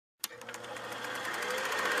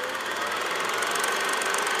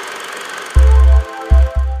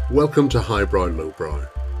Welcome to Highbrow Lowbrow,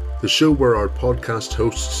 the show where our podcast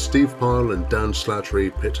hosts Steve Powell and Dan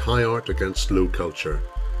Slattery pit high art against low culture.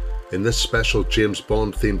 In this special James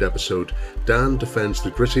Bond themed episode, Dan defends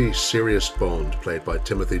the gritty, serious Bond played by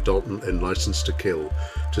Timothy Dalton in Licence to Kill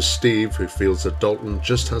to Steve, who feels that Dalton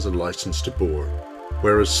just has a license to bore.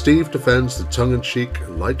 Whereas Steve defends the tongue-in-cheek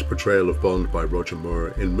and light portrayal of Bond by Roger Moore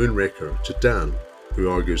in Moonraker to Dan, who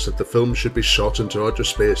argues that the film should be shot into outer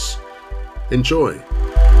space. Enjoy!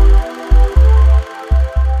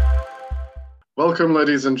 Welcome,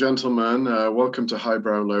 ladies and gentlemen. Welcome to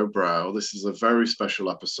Highbrow Lowbrow. This is a very special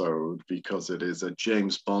episode because it is a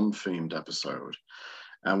James Bond themed episode.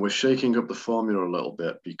 And we're shaking up the formula a little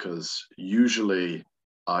bit because usually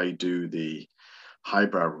I do the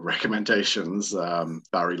highbrow recommendations.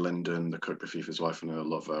 Barry Lyndon, The Cook, The Thief, His Wife and Her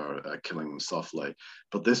Lover, Killing Them Softly.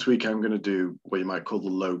 But this week I'm going to do what you might call the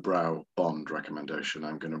lowbrow Bond recommendation.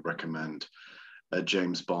 I'm going to recommend a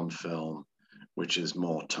James Bond film which is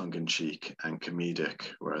more tongue-in-cheek and comedic,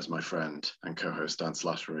 whereas my friend and co-host Dan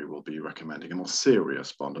Slattery will be recommending a more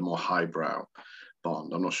serious Bond, a more highbrow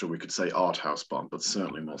Bond. I'm not sure we could say art house Bond, but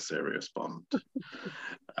certainly more serious Bond.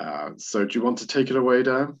 So do you want to take it away,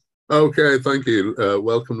 Dan? Okay, thank you.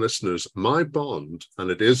 Welcome, listeners. My Bond, and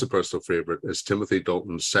it is a personal favourite, is Timothy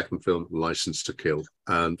Dalton's second film, Licence to Kill.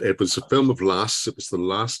 And it was a film of lasts. It was the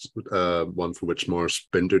last one for which Morris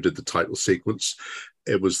Binder did the title sequence.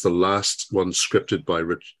 It was the last one scripted by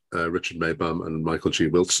Richard Maybaum and Michael G.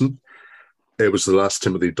 Wilson. It was the last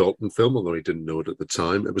Timothy Dalton film, although he didn't know it at the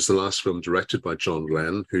time. It was the last film directed by John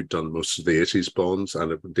Glenn, who'd done most of the 80s Bonds,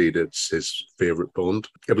 and indeed it's his favourite Bond.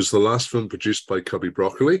 It was the last film produced by Cubby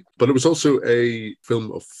Broccoli, but it was also a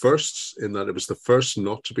film of firsts in that it was the first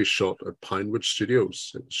not to be shot at Pinewood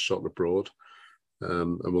Studios. It was shot abroad.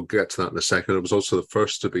 And we'll get to that in a second. It was also the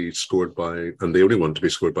first to be scored by, and the only one to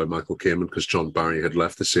be scored by Michael Kamen, because John Barry had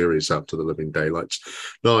left the series after The Living Daylights.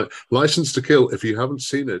 Now, Licence to Kill, if you haven't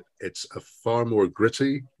seen it, it's a far more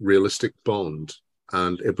gritty, realistic Bond.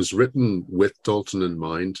 And it was written with Dalton in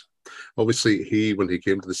mind. Obviously, when he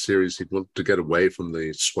came to the series, he wanted to get away from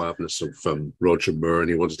the suaveness of Roger Moore, and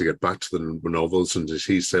he wanted to get back to the novels. And as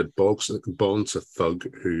he said, Bond's a thug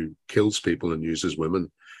who kills people and uses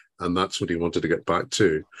women. And that's what he wanted to get back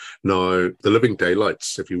to. Now, The Living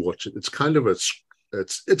Daylights, if you watch it, it's kind of it's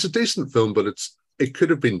a decent film, but it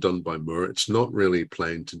could have been done by Moore. It's not really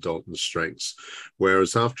playing to Dalton's strengths.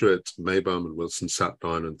 Whereas after it, Maybaum and Wilson sat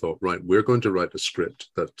down and thought, right, we're going to write a script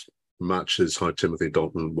that matches how Timothy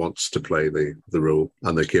Dalton wants to play the role.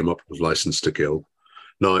 And they came up with Licence to Kill.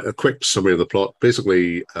 Now, a quick summary of the plot.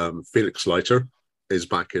 Basically, Felix Leiter is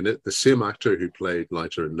back in it. The same actor who played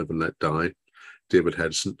Leiter in Live and Let Die, David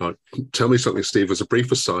Hedison. Now, tell me something, Steve, as a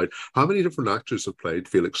brief aside, how many different actors have played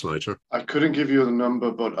Felix Leiter? I couldn't give you the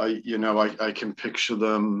number, but I can picture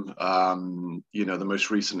them. The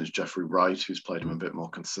most recent is Jeffrey Wright, who's played him a bit more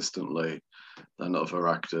consistently than other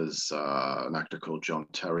actors. An actor called John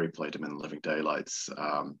Terry played him in Living Daylights.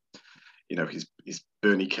 He's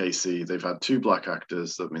Bernie Casey. They've had two black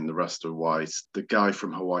actors. I mean, the rest are white. The guy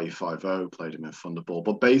from Hawaii Five-0 played him in Thunderball.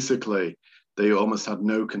 But basically, they almost had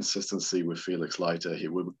no consistency with Felix Leiter.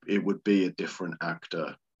 It would be a different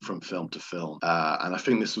actor from film to film, and I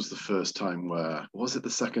think this was the first time where, was it the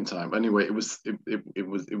second time? Anyway, it was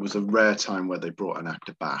a rare time where they brought an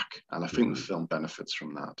actor back, and I think the film benefits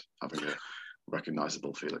from that, having a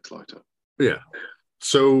recognizable Felix Leiter. Yeah.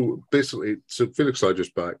 So basically, Felix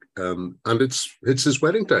Leiter's back, and it's his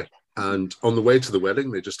wedding day. And on the way to the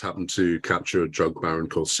wedding, they just happen to capture a drug baron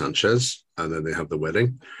called Sanchez, and then they have the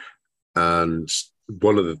wedding. And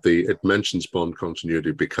one of it mentions Bond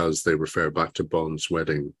continuity because they refer back to Bond's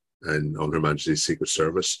wedding on Her Majesty's Secret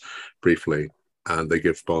Service briefly, and they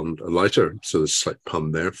give Bond a lighter. So there's a slight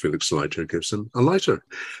pun there. Felix Leiter gives him a lighter.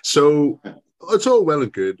 So it's all well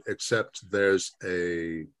and good, except there's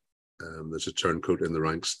a turncoat in the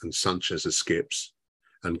ranks, and Sanchez escapes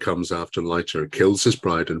and comes after Leiter, kills his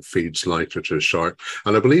bride, and feeds Leiter to a shark.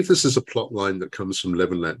 And I believe this is a plot line that comes from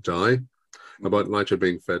Live and Let Die, about Leiter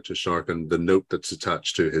being fed to a shark, and the note that's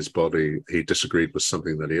attached to his body, he disagreed with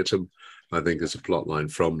something that ate him, I think is a plot line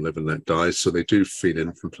from Live and Let Die. So they do feed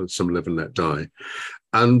in from some Live and Let Die.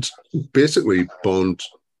 And basically, Bond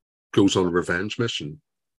goes on a revenge mission.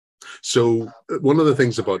 So one of the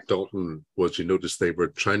things about Dalton was, you notice they were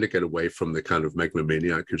trying to get away from the kind of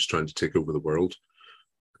megalomaniac who's trying to take over the world,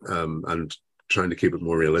 and trying to keep it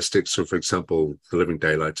more realistic. So, for example, The Living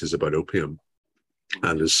Daylights is about opium,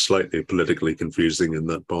 and is slightly politically confusing in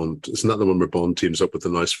that Bond, isn't that the one where Bond teams up with the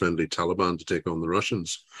nice friendly Taliban to take on the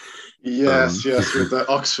Russians? Yes, with the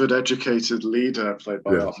Oxford-educated leader played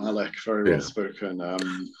by Art Malik, very well spoken.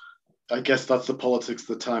 I guess that's the politics of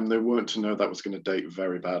the time. They weren't to know that was going to date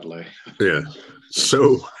very badly. Yeah.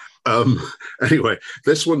 So um anyway,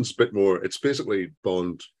 this one's a bit more, it's basically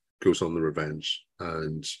Bond goes on the revenge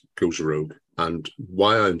and goes rogue. And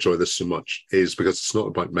why I enjoy this so much is because it's not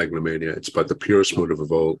about megalomania, it's about the purest motive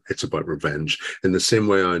of all, it's about revenge. In the same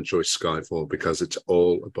way I enjoy Skyfall, because it's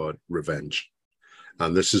all about revenge.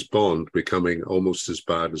 And this is Bond becoming almost as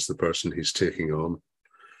bad as the person he's taking on.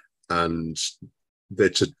 And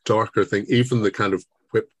it's a darker thing. Even the kind of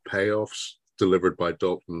whip payoffs delivered by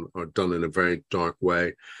Dalton are done in a very dark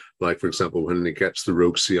way. Like, for example, when he gets the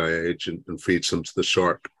rogue CIA agent and feeds him to the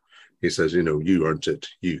shark, he says, you know, you earned it,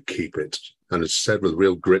 you keep it. And it's said with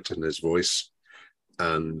real grit in his voice.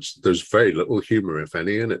 And there's very little humor, if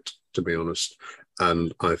any, in it, to be honest.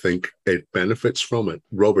 And I think it benefits from it.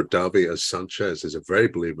 Robert Davi as Sanchez is a very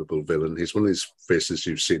believable villain. He's one of these faces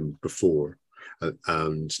you've seen before.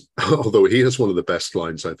 And although he has one of the best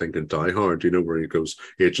lines, I think, in Die Hard, you know, where he goes,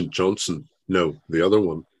 Agent Johnson, no, the other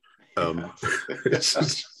one.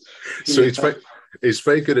 So he's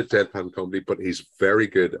very good at deadpan comedy, but he's very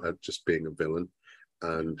good at just being a villain.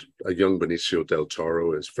 And a young Benicio del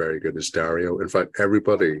Toro is very good as Dario. In fact,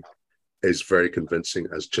 everybody is very convincing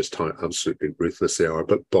as just how absolutely ruthless they are.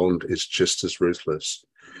 But Bond is just as ruthless.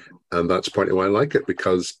 And that's partly why I like it,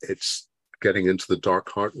 because it's getting into the dark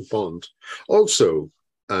heart of Bond. Also,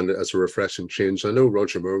 and as a refreshing change, I know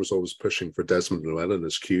Roger Moore was always pushing for Desmond Llewellyn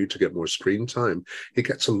as Q to get more screen time. He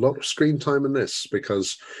gets a lot of screen time in this,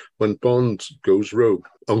 because when Bond goes rogue,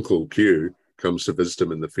 Uncle Q comes to visit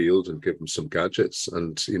him in the field and give him some gadgets.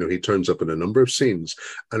 And, you know, he turns up in a number of scenes.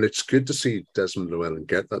 And it's good to see Desmond Llewellyn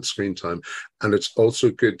get that screen time. And it's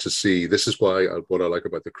also good to see, this is why what I like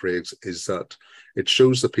about the Craigs is that it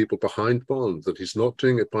shows the people behind Bond, that he's not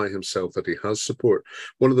doing it by himself, that he has support.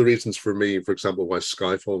 One of the reasons for me, for example, why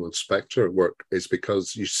Skyfall and Spectre work is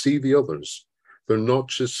because you see the others. They're not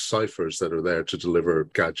just ciphers that are there to deliver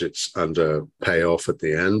gadgets and a payoff at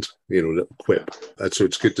the end, you know, little quip. And so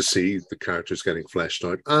it's good to see the characters getting fleshed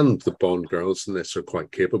out. And the Bond girls in this are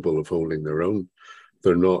quite capable of holding their own.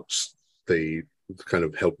 They're not the kind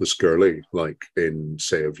of helpless girly like in,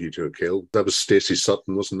 say, A View to a Kill. That was Stacey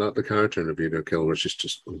Sutton, wasn't that the character in A View to a Kill, where she's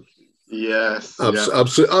just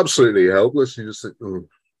absolutely helpless. You just think, oh,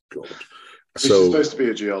 God. She's supposed to be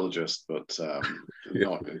a geologist, but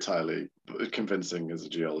not entirely convincing as a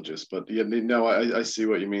geologist. But yeah, no, I see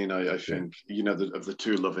what you mean. I think, you know, of the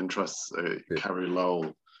two love interests, Carrie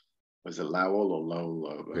Lowell, was it Lowell or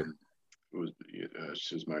Lowell?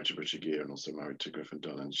 She was married to Richard Gere and also married to Griffin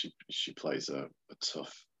Dunne, and she plays a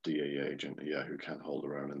tough DEA agent, who can't hold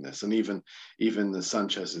her own in this. And even the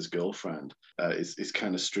Sanchez's girlfriend is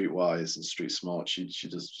kind of streetwise and street smart. She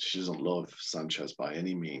doesn't love Sanchez by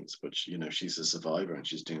any means, but you know, she's a survivor and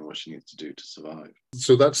she's doing what she needs to do to survive.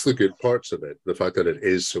 So that's the good parts of it, the fact that it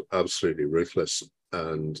is so absolutely ruthless,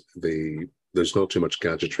 and there's not too much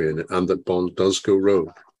gadgetry in it, and that Bond does go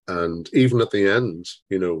rogue. And even at the end,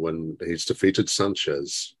 you know, when he's defeated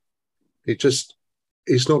Sanchez,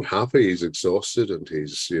 he's not happy, he's exhausted, and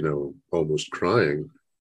he's, you know, almost crying.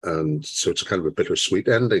 And so it's kind of a bittersweet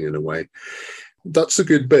ending in a way. That's a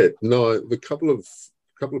good bit. Now, the couple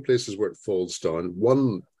of places where it falls down.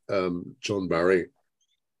 One, John Barry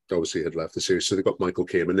obviously had left the series, so they got Michael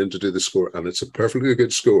Kamen in to do the score, and it's a perfectly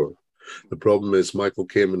good score. The problem is Michael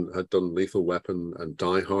Kamen had done Lethal Weapon and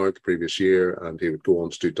Die Hard the previous year, and he would go on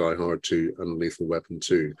to do Die Hard 2 and Lethal Weapon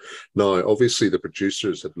 2. Now, obviously, the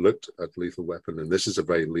producers had looked at Lethal Weapon, and this is a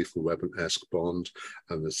very Lethal Weapon-esque Bond.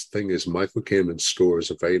 And this thing is, Michael Kamen's score is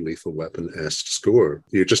a very Lethal Weapon-esque score.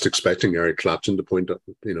 You're just expecting Eric Clapton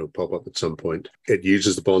to pop up at some point. It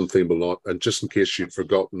uses the Bond theme a lot, and just in case you'd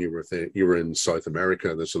forgotten you were in South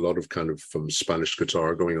America, there's a lot of kind of Spanish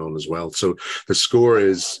guitar going on as well. So the score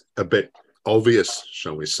is a bit obvious,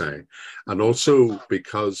 shall we say. And also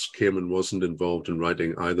because Kamen wasn't involved in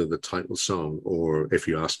writing either the title song or, if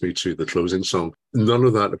you ask me to, the closing song, none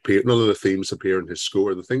of the themes appear in his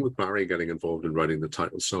score. The thing with Barry getting involved in writing the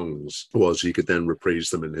title songs was he could then reprise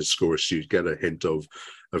them in his score, so you'd get a hint of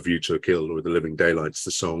A View to a Kill or The Living Daylights,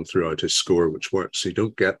 the song, throughout his score, which works. So you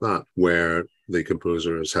don't get that where the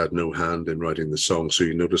composer has had no hand in writing the song. So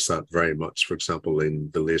you notice that very much, for example,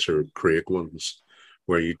 in the later Craig ones,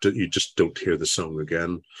 where you just don't hear the song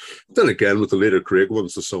again. Then again, with the later Craig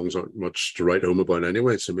ones, the songs aren't much to write home about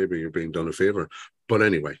anyway, so maybe you're being done a favour. But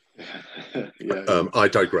anyway, I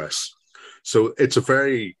digress. So it's a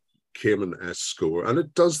very Kamen-esque score, and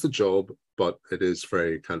it does the job, but it is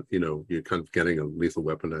very you're kind of getting a Lethal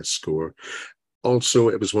Weapon-esque score. Also,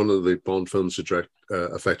 it was one of the Bond films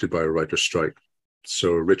affected by a writer's strike.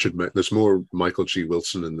 So there's more Michael G.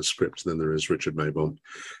 Wilson in the script than there is Richard Maybaum.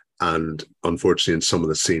 And unfortunately, in some of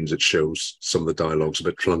the scenes, it shows some of the dialogue's a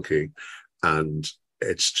bit clunky, and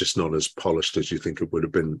it's just not as polished as you think it would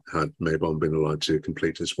have been had Mabon been allowed to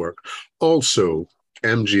complete his work. Also,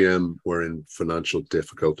 MGM were in financial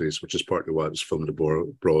difficulties, which is partly why it was filmed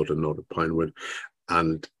abroad and not at Pinewood.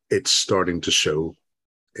 And it's starting to show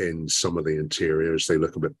in some of the interiors. They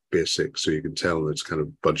look a bit basic, so you can tell there's kind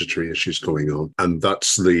of budgetary issues going on. And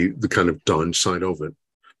that's the kind of downside of it.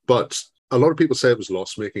 But a lot of people say it was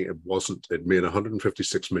loss-making. It wasn't. It made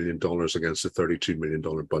 $156 million against a $32 million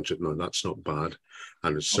budget. Now, that's not bad.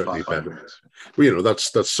 And it's certainly better. Well,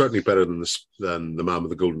 that's certainly better than The Man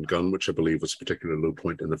with the Golden Gun, which I believe was a particular low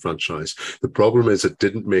point in the franchise. The problem is it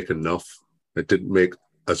didn't make enough. It didn't make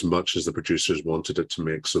as much as the producers wanted it to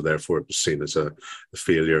make, so therefore it was seen as a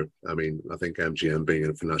failure. I mean, I think MGM being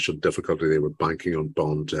in financial difficulty, they were banking on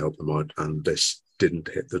Bond to help them out, and this didn't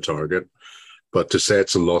hit the target. But to say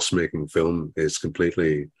it's a loss-making film is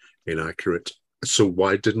completely inaccurate. So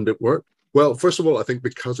why didn't it work? Well, first of all, I think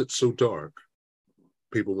because it's so dark,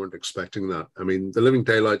 people weren't expecting that. I mean, The Living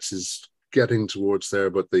Daylights is getting towards there,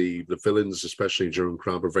 but the villains, especially Jerome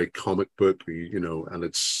Crabbe, are very comic book, and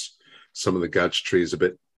it's some of the gadgetry is a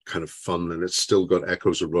bit kind of fun, and it's still got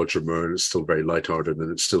echoes of Roger Moore, and it's still very lighthearted,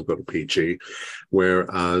 and it's still got a PG.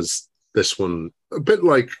 Whereas this one, a bit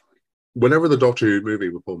like whenever the Doctor Who movie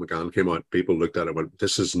with Paul McGann came out, people looked at it and went,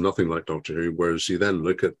 this is nothing like Doctor Who. Whereas you then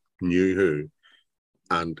look at New Who,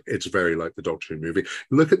 and it's very like the Doctor Who movie.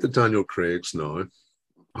 Look at the Daniel Craigs now,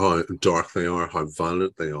 how dark they are, how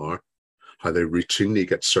violent they are, how they routinely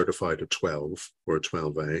get certified a 12 or a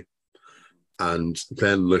 12A. And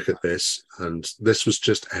then look at this, and this was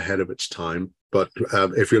just ahead of its time. But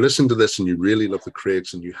if you're listening to this and you really love the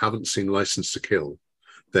Craigs and you haven't seen License to Kill,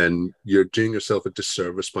 then you're doing yourself a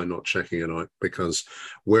disservice by not checking it out, because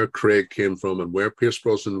where Craig came from and where Pierce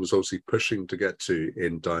Brosnan was obviously pushing to get to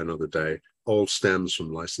in Die Another Day all stems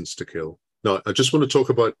from License to Kill. Now, I just want to talk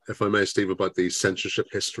about, if I may, Steve, about the censorship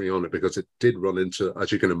history on it, because it did run into,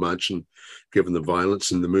 as you can imagine, given the violence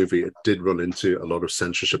in the movie, it did run into a lot of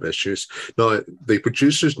censorship issues. Now, the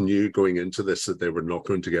producers knew going into this that they were not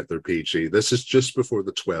going to get their PG. This is just before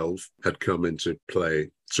the 12 had come into play.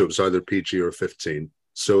 So it was either PG or 15.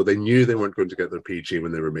 So they knew they weren't going to get their PG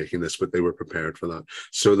when they were making this, but they were prepared for that.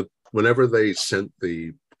 So whenever they sent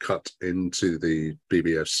the cut into the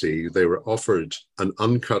BBFC, they were offered an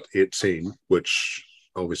uncut 18, which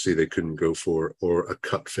obviously they couldn't go for, or a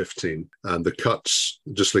cut 15. And the cuts,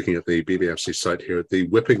 just looking at the BBFC site here, the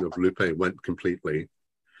whipping of Lupe went completely.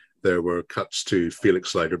 There were cuts to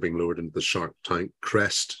Felix Leiter being lowered into the shark tank,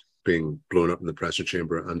 Crest being blown up in the pressure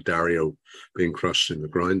chamber, and Dario being crushed in the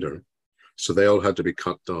grinder. So they all had to be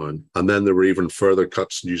cut down. And then there were even further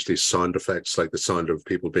cuts, usually sound effects, like the sound of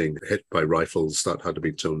people being hit by rifles, that had to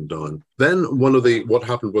be toned down. Then what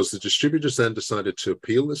happened was the distributors then decided to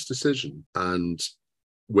appeal this decision. And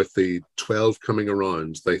with the 12 coming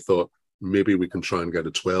around, they thought, maybe we can try and get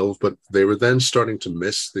a 12. But they were then starting to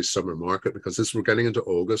miss the summer market, because we're getting into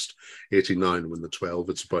August 89 when the 12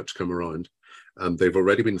 is about to come around. And they've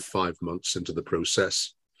already been 5 months into the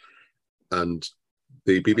process. And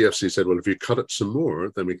the BBFC said, well, if you cut it some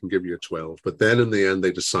more, then we can give you a 12. But then in the end,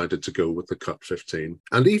 they decided to go with the cut 15.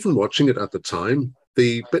 And even watching it at the time,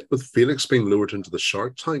 the bit with Felix being lowered into the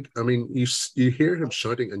shark tank, I mean, you hear him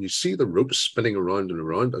shouting and you see the rope spinning around and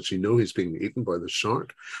around as you know he's being eaten by the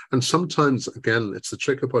shark. And sometimes, again, it's the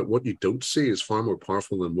trick about what you don't see is far more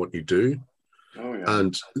powerful than what you do. Oh, yeah.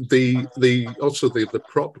 And the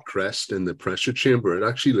prop crest in the pressure chamber, it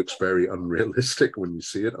actually looks very unrealistic when you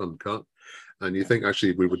see it uncut. And you think,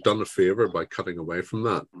 actually, we were done a favor by cutting away from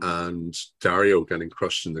that. And Dario getting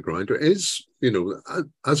crushed in the grinder is,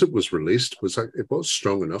 as it was released, it was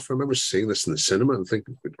strong enough. I remember seeing this in the cinema and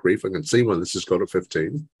thinking, good grief, I can see when this has got a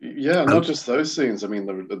 15. Yeah, not just those scenes. I mean,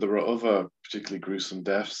 there were other particularly gruesome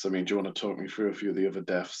deaths. I mean, do you want to talk me through a few of the other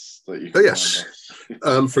deaths that you can Yes.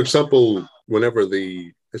 For example, whenever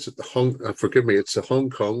it's a Hong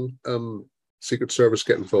Kong Secret Service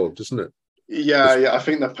get involved, isn't it? Yeah, I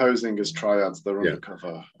think they're posing as triads. They're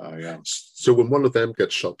undercover. Yeah. So when one of them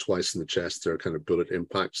gets shot twice in the chest, there are kind of bullet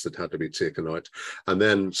impacts that had to be taken out. And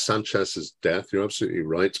then Sanchez's death, you're absolutely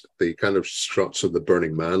right. The kind of struts of the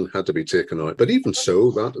burning man had to be taken out. But even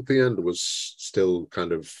so, that at the end was still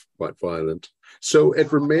kind of quite violent. So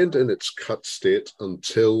it remained in its cut state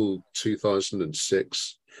until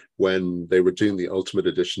 2006. When they were doing the Ultimate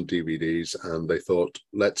Edition DVDs, and they thought,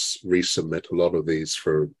 let's resubmit a lot of these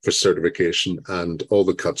for certification, and all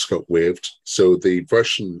the cuts got waived. So the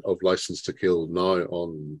version of License to Kill now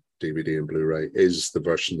on DVD and Blu-ray is the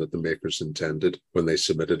version that the makers intended when they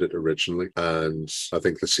submitted it originally. And I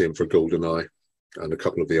think the same for GoldenEye. and a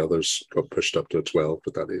couple of the others got pushed up to a 12,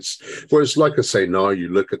 but that is. Whereas, like I say, now you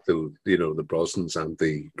look at the Brosnans and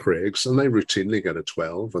the Craigs, and they routinely get a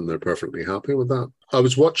 12, and they're perfectly happy with that. I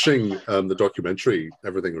was watching the documentary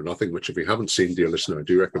Everything or Nothing, which if you haven't seen, dear listener, I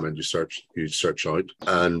do recommend you search out.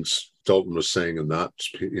 And Dalton was saying in that,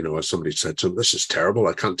 as somebody said to him, "This is terrible.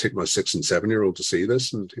 I can't take my 6 and 7-year-old to see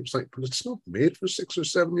this," and he was like, "But it's not made for 6 or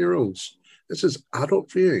 7-year-olds. This is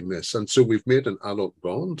adult viewing this," and so we've made an adult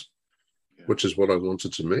Bond, which is what I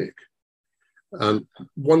wanted to make. And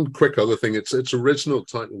one quick other thing, its original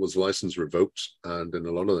title was License Revoked, and in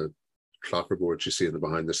a lot of the clapperboards you see in the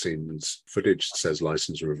behind the scenes footage, it says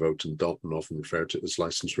License Revoked, and Dalton often referred to it as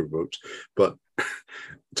License Revoked. But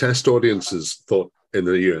test audiences in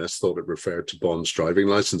the US thought it referred to Bond's driving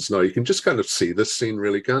license. Now you can just kind of see this scene,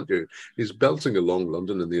 really, can't you? He's belting along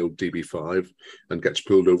London in the old DB5 and gets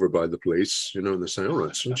pulled over by the police, and they say, "All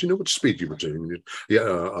right, so do you know what speed you were doing?"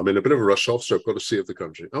 "Yeah, I'm in a bit of a rush, officer. I've got to save the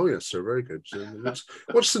country." "Oh, yes, sir, very good.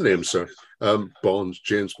 What's the name, sir?" "Bond,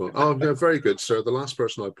 James Bond." "Oh, yeah, very good, sir. The last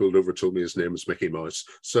person I pulled over told me his name was Mickey Mouse."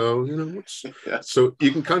 So, So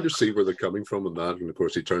you can kind of see where they're coming from in that. And of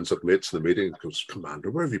course, he turns up late to the meeting and goes, "Commander,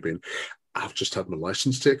 where have you been?" "I've just had my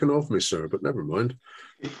license taken off me, sir, but never mind."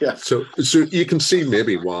 Yeah. So you can see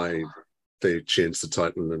maybe why they changed the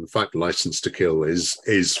title. And in fact, License to Kill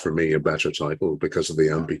is for me a better title because of the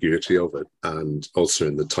ambiguity of it. And also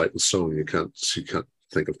in the title song, you can't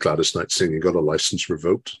think of Gladys Knight singing "Got a License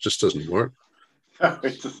Revoked." It just doesn't work. No,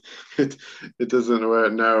 it doesn't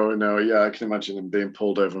work. No. Yeah, I can imagine him being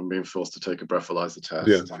pulled over and being forced to take a breathalyzer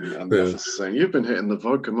test. And the officer saying, "You've been hitting the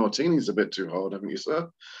vodka martinis a bit too hard, haven't you, sir?"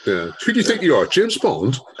 Yeah. "Who do you think you are, James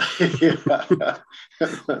Bond?"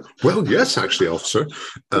 "Well, yes, actually, officer."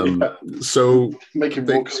 So make him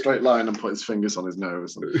walk a straight line and put his fingers on his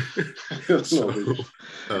nose.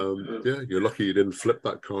 You're lucky you didn't flip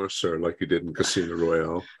that car, sir, like you did in Casino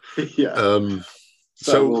Royale. Yeah.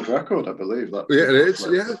 World record, I believe. That it is.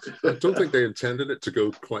 Yeah, I don't think they intended it to go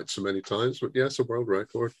quite so many times, but yes, a world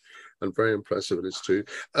record, and very impressive it is too.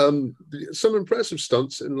 Some impressive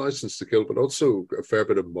stunts in License to Kill, but also a fair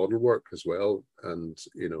bit of model work as well. And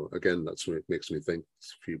again, that's what it makes me think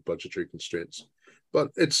it's a few budgetary constraints, but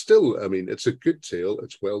it's still. I mean, it's a good tale.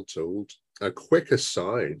 It's well told. A quick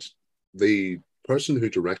aside: the person who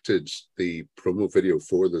directed the promo video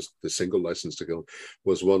for the single License to Kill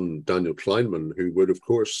was one Daniel Kleinman, who would, of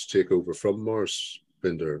course, take over from Morris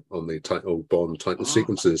Binder on the Bond title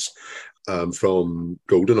sequences from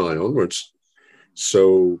GoldenEye onwards.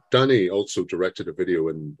 So Danny also directed a video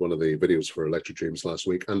in one of the videos for Electric Dreams last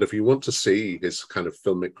week. And if you want to see his kind of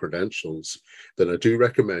filmic credentials, then I do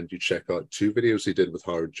recommend you check out 2 videos he did with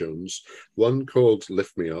Howard Jones. One called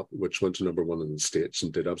Lift Me Up, which went to #1 in the States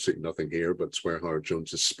and did absolutely nothing here, but it's where Howard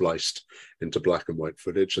Jones is spliced into black and white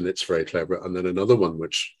footage, and it's very clever. And then another one,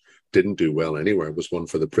 which didn't do well anywhere, was one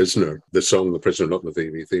for The Prisoner. The song The Prisoner, not the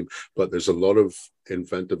TV theme, but there's a lot of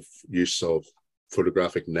inventive use of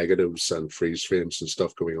photographic negatives and freeze frames and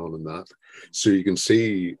stuff going on in that. So you can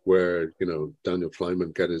see where, Daniel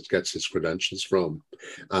Kleinman gets his credentials from.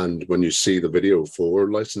 And when you see the video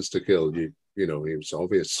for License to Kill, he was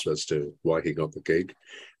obvious as to why he got the gig.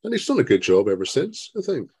 And he's done a good job ever since, I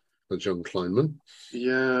think, as young Kleinman.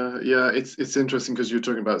 Yeah. It's interesting because you're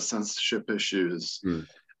talking about censorship issues.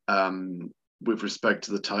 With respect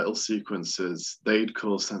to the title sequences, they'd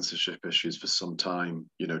caused censorship issues for some time,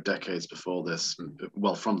 decades before this.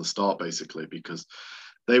 Well, from the start, basically, because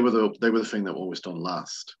they were the thing that were always done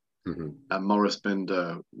last. And Morris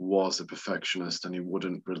Binder was a perfectionist, and he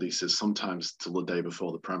wouldn't release it sometimes till the day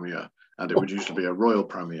before the premiere, and it would usually be a royal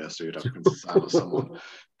premiere, so you'd have Princess Anne or someone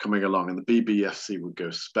coming along, and the BBFC would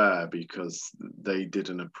go spare because they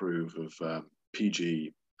didn't approve of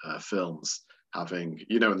PG films having,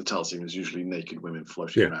 in the title scene is usually naked women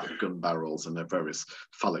floating around gun barrels and their various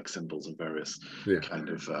phallic symbols and various kind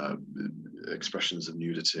of expressions of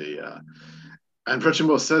nudity. And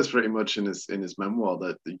Pritchard says pretty much in his memoir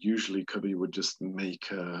that usually Cubby would just make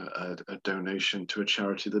a donation to a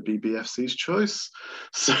charity, the BBFC's choice.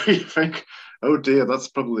 So you think, oh dear, that's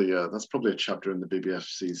probably a chapter in the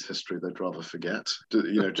BBFC's history they'd rather forget.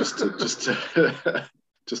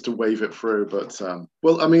 Just to wave it through. But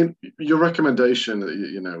well, I mean, your recommendation,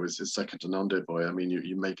 is second to none, dear boy. I mean,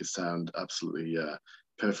 you make it sound absolutely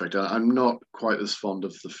perfect. I'm not quite as fond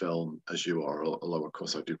of the film as you are, although of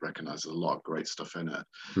course I do recognize there's a lot of great stuff in it.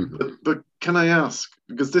 But can I ask,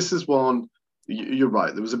 because this is one, you're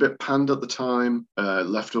right, there was a bit panned at the time,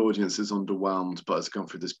 left audiences underwhelmed, but it's gone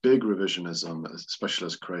through this big revisionism, especially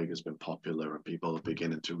as Craig has been popular and people are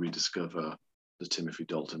beginning to rediscover the Timothy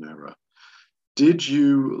Dalton era. Did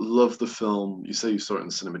you love the film? You say you saw it in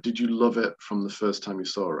the cinema. Did you love it from the first time you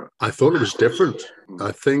saw it? I thought it was different. Mm,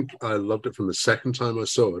 I think I loved it from the second time I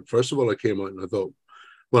saw it. First of all, I came out and I thought,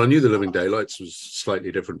 well, I knew The Living Daylights was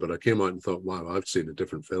slightly different, but I came out and thought, wow, I've seen a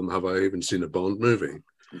different film. Have I even seen a Bond movie?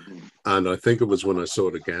 mhm. And I think it was when I saw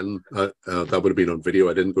it again, that would have been on video.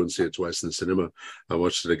 I didn't go and see it twice in the cinema. I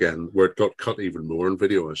watched it again, where it got cut even more on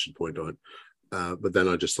video, I should point out. But then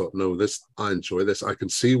I just thought, no, I enjoy this. I can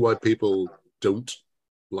see why people don't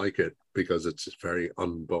like it because it's very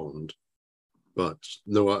unbond. But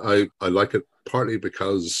no, I like it partly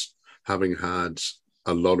because having had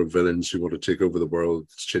a lot of villains who want to take over the world,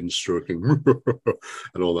 chin stroking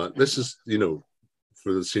and all that. This is,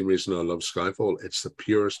 for the same reason I love Skyfall. It's the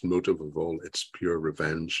purest motive of all. It's pure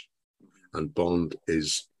revenge. And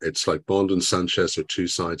it's like Bond and Sanchez are two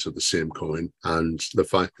sides of the same coin. And the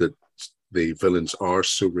fact that the villains are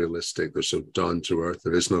so realistic, they're so down to earth,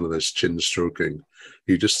 there is none of this chin stroking.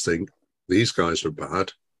 You just think these guys are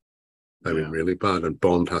bad. I mean, Yeah. really bad. And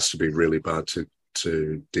Bond has to be really bad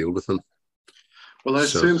to deal with them. Well, I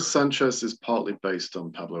So, assume Sanchez is partly based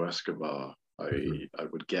on Pablo Escobar. mhm. I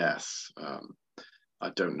would guess. I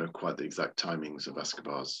don't know quite the exact timings of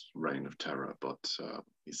Escobar's reign of terror, but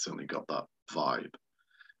he's certainly got that vibe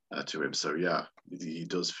to him. So yeah, he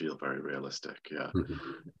does feel very realistic. Yeah, Mhm.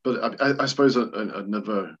 but I suppose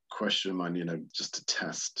another question of mine, just to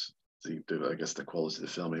test I guess the quality of the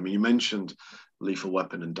film. I mean, you mentioned Lethal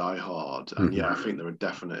Weapon and Die Hard, and yeah, I Mhm. think there are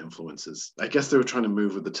definite influences. I guess they were trying to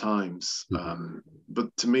move with the times, Mhm.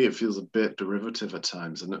 but to me, it feels a bit derivative at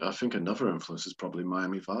times. And I think another influence is probably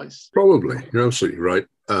Miami Vice. Probably, you're absolutely right.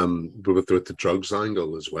 But with the drugs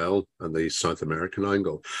angle as well and the South American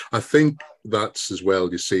angle, I think that's as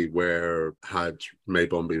well. You see, where had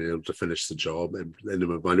Maybon been able to finish the job, and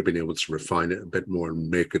it might have been able to refine it a bit more and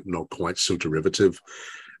make it not quite so derivative.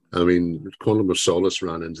 I mean, Quantum of Solace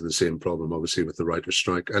ran into the same problem, obviously, with the writer's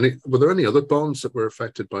strike. Were there any other bonds that were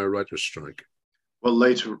affected by a writer's strike? Well,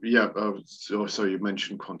 later, yeah. So you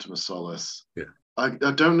mentioned Quantum of Solace. Yeah. I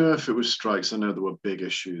don't know if it was strikes. I know there were big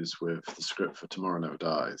issues with the script for Tomorrow Never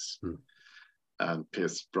Dies. Hmm. And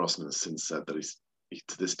Pierce Brosnan has since said that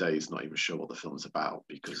to this day, he's not even sure what the film's about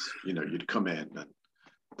because, you'd come in and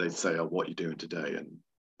they'd say, oh, what are you doing today? And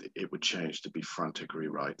it would change to be frantic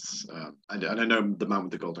rewrites. And I know The Man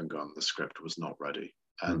with the Golden Gun, the script was not ready.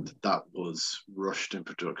 Hmm. And that was rushed in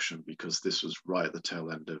production because this was right at the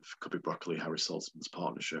tail end of Cubby Broccoli, Harry Saltzman's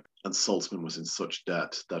partnership. And Saltzman was in such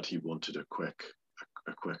debt that he wanted a quick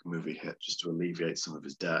movie hit just to alleviate some of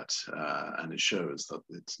his debt, and it shows that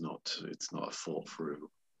it's not a thought through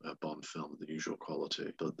Bond film of the usual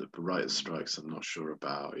quality. But the writer's strikes, I'm not sure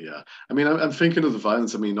about. Yeah, I mean, I'm thinking of the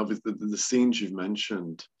violence. I mean, obviously the scenes you've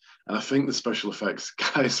mentioned, and I think the special effects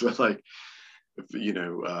guys were like, you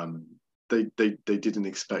know. They didn't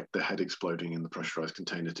expect the head exploding in the pressurized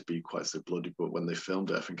container to be quite so bloody, but when they filmed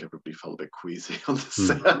it, I think everybody felt a bit queasy on the Hmm.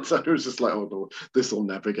 set. So it was just like, oh no, this will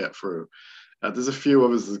never get through. There's a few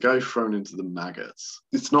others. There's a guy thrown into the maggots.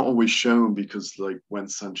 It's not always shown because, like, when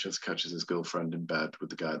Sanchez catches his girlfriend in bed with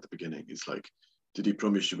the guy at the beginning, he's like, "Did he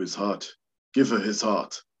promise you his heart? Give her his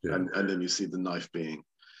heart." Yeah. And then you see the knife being,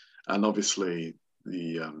 and obviously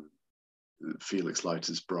the Felix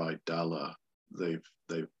Leiter's bride Dalla, they've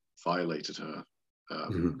violated her.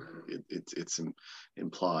 Hmm. It's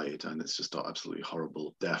implied, and it's just absolutely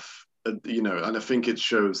horrible death. And I think it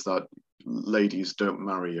shows that ladies don't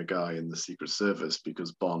marry a guy in the Secret Service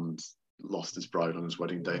because Bond lost his bride on his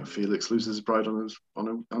wedding day, and Felix loses his bride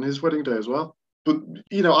on his wedding day as well. But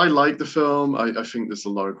I like the film. I think there's a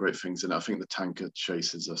lot of great things in it. I think the tanker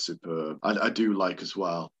chases are superb. I do like as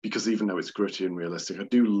well because even though it's gritty and realistic, I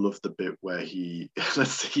do love the bit where he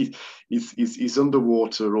let's see he's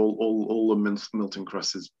underwater. All the Milton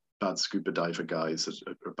Cress's bad scuba diver guys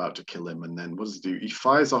are about to kill him, and then what does he do? He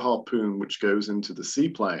fires a harpoon which goes into the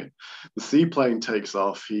seaplane. The seaplane takes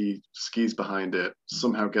off. He skis behind it,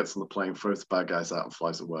 somehow gets on the plane, throws the bad guys out, and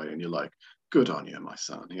flies away. And you're like, good on you, my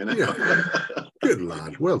son. Yeah. Good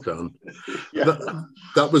lad. Well done. Yeah.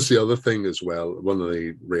 That was the other thing as well. One of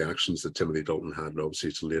the reactions that Timothy Dalton had,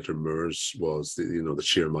 obviously, to later Moors was the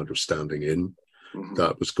sheer amount of standing in Mm-hmm.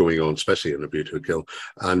 that was going on, especially in A View to a Kill.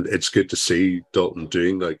 And it's good to see Dalton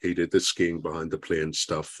doing, like he did, the skiing behind the plane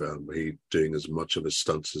stuff. He doing as much of his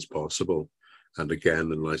stunts as possible. And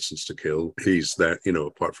again, in License to Kill, he's there,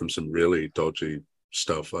 apart from some really dodgy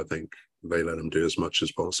stuff, I think they let him do as much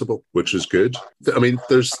as possible, which is good. I mean,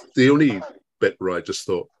 there's the only bit where I just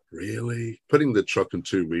thought, really putting the truck in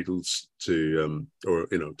two wheels to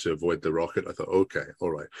avoid the rocket. I thought, okay,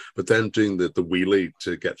 all right. But then doing the wheelie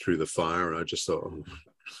to get through the fire, I just thought, oh,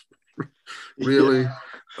 Yeah. really?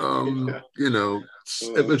 Yeah. You know,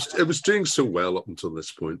 it Uh, was doing so well up until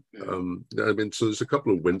this point. yeah. I mean, so there's a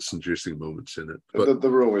couple of wince-inducing moments in it, but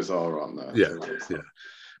There always are on there. yeah, There always yeah, are. yeah.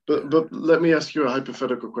 But let me ask you a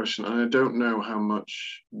hypothetical question, and I don't know how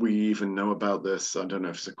much we even know about this. I don't know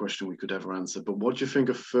if it's a question we could ever answer. But what do you think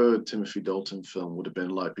a third Timothy Dalton film would have been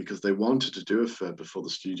like? Because they wanted to do a third before the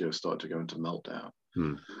studio started to go into meltdown.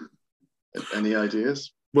 Hmm. Any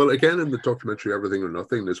ideas? Well, again, in the documentary Everything or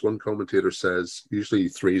Nothing, there's one commentator says usually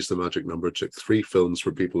three is the magic number. It took three films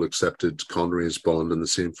where people accepted Connery as Bond, and the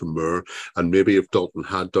same for Moore. And maybe if Dalton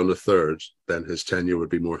had done a third, then his tenure would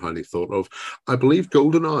be more highly thought of. I believe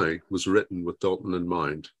GoldenEye was written with Dalton in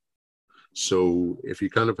mind. So if you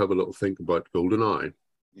kind of have a little think about GoldenEye,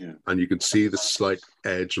 Yeah. and you can see the slight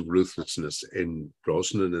edge of ruthlessness in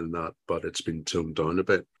Brosnan in that, but it's been toned down a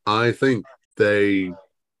bit. I think they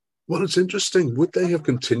well, it's interesting. Would they have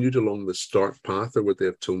continued along this dark path or would they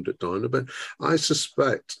have toned it down a bit? I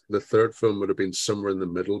suspect the third film would have been somewhere in the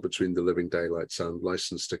middle between The Living Daylights and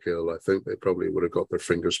License to Kill. I think they probably would have got their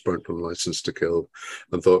fingers burnt on License to Kill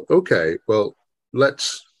and thought, okay, well,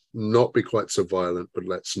 let's not be quite so violent, but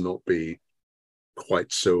let's not be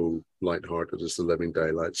quite so lighthearted as The Living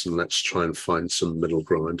Daylights, and let's try and find some middle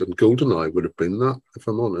ground. And GoldenEye would have been that, if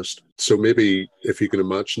I'm honest. So maybe if you can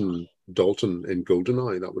imagine Dalton in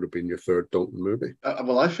GoldenEye, that would have been your third Dalton movie.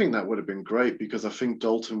 Well, I think that would have been great because I think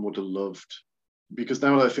Dalton would have loved. Because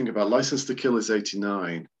now that I think about License to Kill is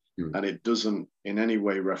 89, and it doesn't in any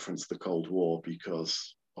way reference the Cold War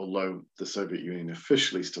because although the Soviet Union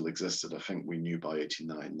officially still existed, I think we knew by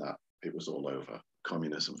 89 that it was all over.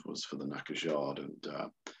 Communism was for the knackers yard, and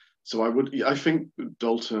so I think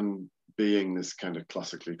Dalton, being this kind of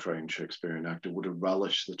classically trained Shakespearean actor, would have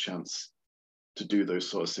relished the chance to do those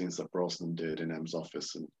sort of scenes that Brosnan did in M's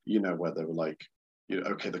office, and where they were like,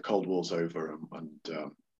 okay, the Cold War's over, and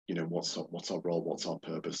what's our role, what's our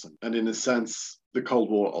purpose, and in a sense, the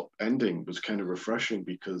Cold War ending was kind of refreshing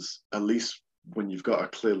because at least when you've got a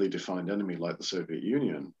clearly defined enemy like the Soviet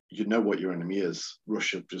Union, you know what your enemy is.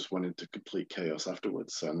 Russia just went into complete chaos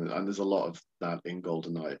afterwards. And there's a lot of that in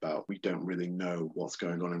GoldenEye about we don't really know what's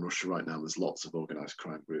going on in Russia right now. There's lots of organized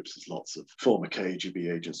crime groups. There's lots of former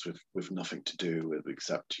KGB agents with nothing to do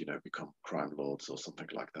except, become crime lords or something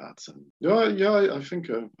like that. And I think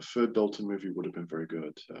a third Dalton movie would have been very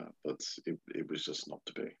good, but it was just not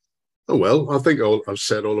to be. Oh, well, I think I've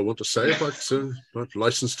said all I want to say about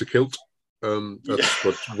License to Kill. That's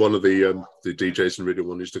what one of the DJs in Radio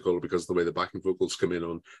 1 used to call it because of the way the backing vocals come in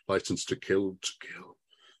on License to Kill to Kill.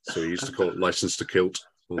 So he used to call it License to Kilt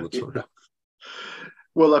all the time. Yeah.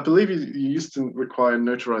 Well, I believe you used to require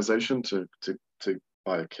notarization to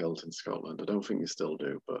buy a kilt in Scotland. I don't think you still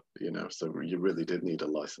do, but so you really did need a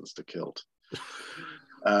license to kilt.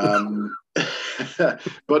 But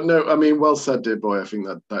no, I mean, well said, dear boy. I think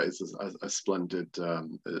that is a splendid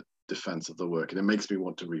defense of the work, and it makes me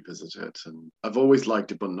want to revisit it. And I've always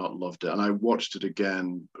liked it but not loved it, and I watched it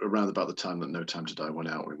again around about the time that No Time to Die went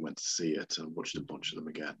out. We went to see it and watched a bunch of them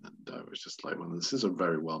again, and I was just like, well, this is a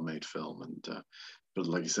very well made film, and but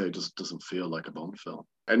like you say, it just doesn't feel like a Bond film.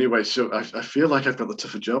 Anyway, so I feel like I've got the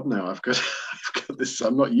tougher job now. I've got this.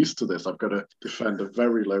 I'm not used to this. I've got to defend a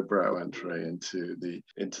very lowbrow entry into the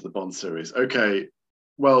Bond series. Okay,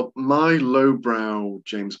 well, my lowbrow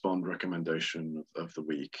James Bond recommendation of the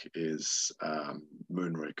week is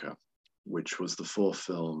Moonraker, which was the fourth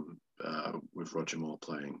film with Roger Moore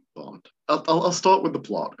playing Bond. I'll start with the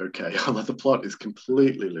plot, okay? The plot is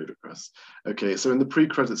completely ludicrous. Okay, so in the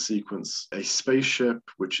pre-credit sequence, a spaceship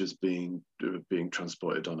which is being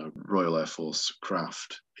transported on a Royal Air Force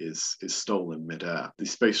craft is stolen midair. The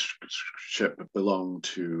spaceship belonged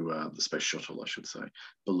to the space shuttle, I should say,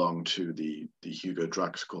 belonged to the Hugo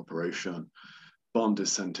Drax Corporation. Bond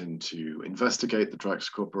is sent in to investigate the Drax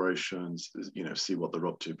corporations, see what they're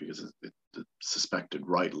up to, because it's suspected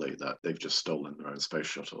rightly that they've just stolen their own space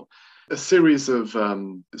shuttle. A series of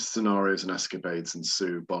scenarios and escapades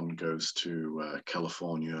ensue. Bond goes to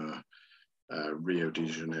California, Rio de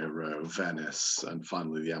Janeiro, Venice, and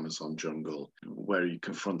finally the Amazon jungle, where he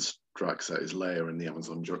confronts Drax at his lair in the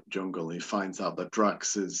Amazon jungle. He finds out that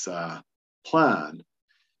Drax's plan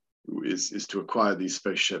is to acquire these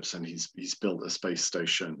spaceships, and he's built a space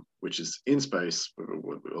station which is in space.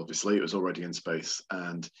 Obviously it was already in space,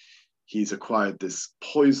 and he's acquired this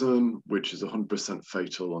poison which is 100%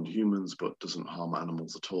 fatal on humans but doesn't harm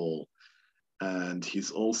animals at all. And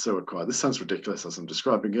he's also acquired, this sounds ridiculous as I'm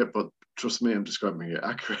describing it, but trust me, I'm describing it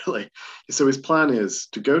accurately. So his plan is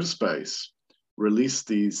to go to space, release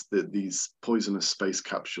these poisonous space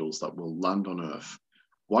capsules that will land on Earth,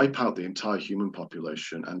 wipe out the entire human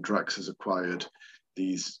population, and Drax has acquired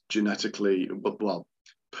these genetically, well,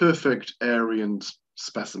 perfect Aryan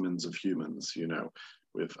specimens of humans,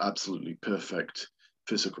 with absolutely perfect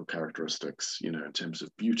physical characteristics, in terms of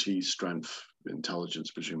beauty, strength,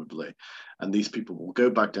 intelligence, presumably. And these people will go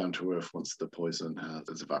back down to Earth once the poison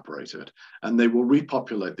has evaporated, and they will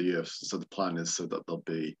repopulate the Earth. So the plan is so that they'll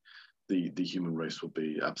be the human race will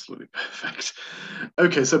be absolutely perfect.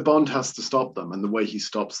 Okay, so Bond has to stop them, and the way he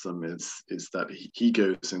stops them is that he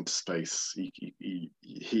goes into space.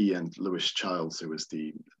 He and Louis Childs, who is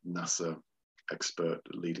the NASA expert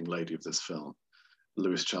leading lady of this film,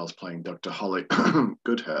 Louis Childs playing Dr. Holly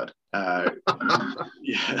Goodhead.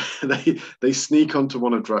 Yeah, they sneak onto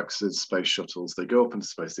one of Drax's space shuttles. They go up into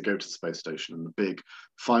space. They go to the space station, and the big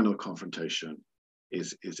final confrontation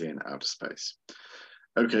is in outer space.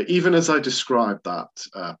 Okay, even as I describe that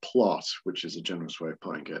plot, which is a generous way of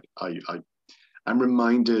putting it, I'm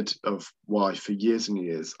reminded of why for years and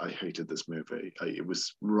years I hated this movie. It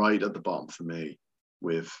was right at the bottom for me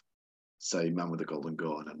with, say, Man with the Golden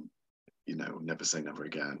Gun and, Never Say Never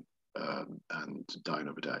Again and Die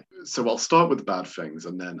Another Day. So I'll start with the bad things,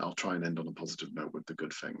 and then I'll try and end on a positive note with the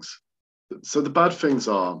good things. So the bad things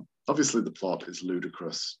are, obviously the plot is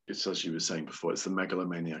ludicrous. It's, as you were saying before, it's the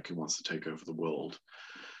megalomaniac who wants to take over the world.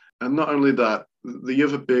 And not only that, the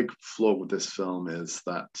other big flaw with this film is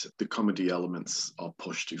that the comedy elements are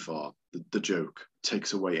pushed too far. The joke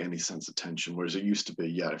takes away any sense of tension, whereas it used to be,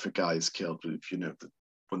 yeah, if a guy is killed,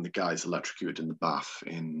 when the guy's electrocuted in the bath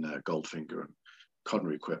in Goldfinger, and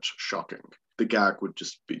Connery quips, shocking. The gag would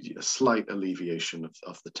just be a slight alleviation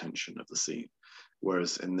of the tension of the scene.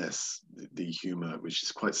 Whereas in this, the humor, which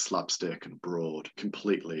is quite slapstick and broad,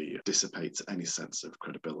 completely dissipates any sense of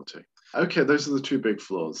credibility. Okay, those are the two big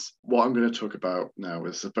flaws. What I'm going to talk about now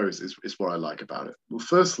is what I like about it. Well,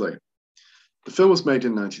 firstly, the film was made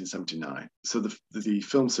in 1979. So the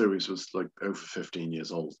film series was like over 15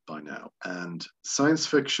 years old by now. And science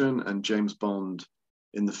fiction and James Bond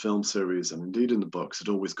in the film series, and indeed in the books, had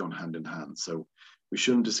always gone hand in hand. So we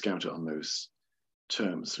shouldn't discount it on those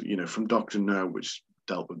terms, from Doctor No, which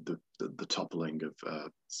dealt with the toppling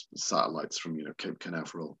of satellites from Cape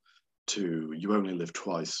Canaveral, to You Only Live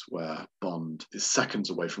Twice, where Bond is seconds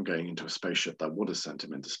away from getting into a spaceship that would have sent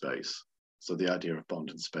him into space. So the idea of Bond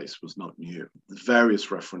in space was not new. Various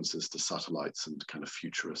references to satellites and kind of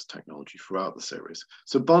futurist technology throughout the series.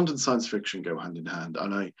 So Bond and science fiction go hand in hand.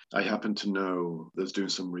 And I happen to know, there's doing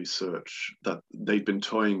some research, that they'd been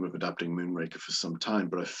toying with adapting Moonraker for some time,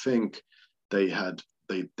 but I think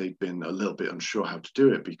they'd been a little bit unsure how to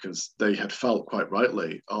do it, because they had felt, quite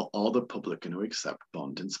rightly, are the public going to accept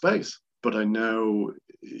Bond in space? But I know,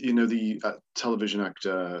 the television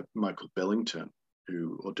actor Michael Billington,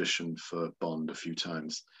 who auditioned for Bond a few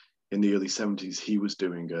times in the early 70s, he was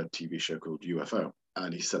doing a TV show called UFO.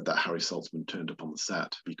 And he said that Harry Saltzman turned up on the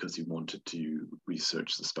set because he wanted to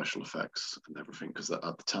research the special effects and everything, because at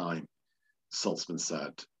the time, Saltzman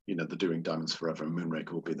said, they're doing Diamonds Forever and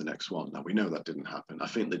Moonraker will be the next one. Now, we know that didn't happen. I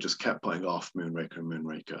think they just kept putting off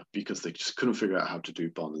Moonraker because they just couldn't figure out how to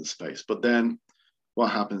do Bond in space. But then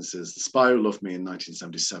what happens is The Spy Who Loved Me in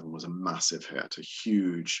 1977 was a massive hit, a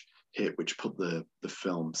huge hit, which put the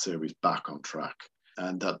film series back on track.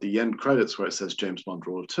 And at the end credits, where it says James Bond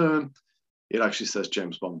will return, it actually says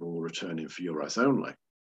James Bond will return in For Your Eyes Only.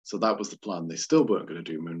 So that was the plan. They still weren't going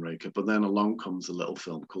to do Moonraker, but then along comes a little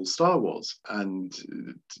film called Star Wars. And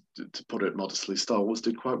to put it modestly, Star Wars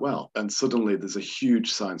did quite well. And suddenly there's a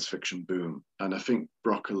huge science fiction boom. And I think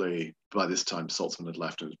Broccoli, by this time, Saltzman had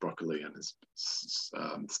left, and it was Broccoli and his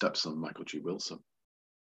stepson, Michael G. Wilson,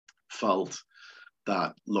 felt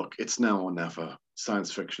that, look, it's now or never.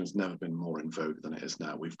 Science fiction has never been more in vogue than it is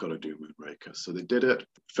now. We've got to do Moonraker. So they did it.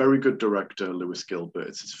 Very good director, Lewis Gilbert.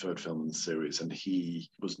 It's his third film in the series, and he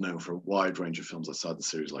was known for a wide range of films outside the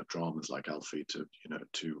series, like dramas like Alfie,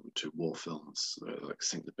 to war films like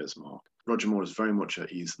Sink the Bismarck. Roger Moore is very much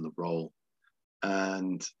at ease in the role.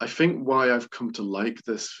 And I think why I've come to like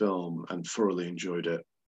this film and thoroughly enjoyed it,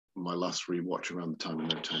 my last rewatch around the time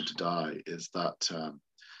of No Time to Die, is that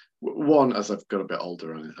one, as I've got a bit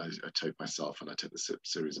older and I take myself and I take the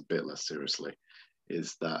series a bit less seriously,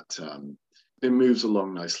 is that it moves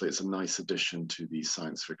along nicely. It's a nice addition to the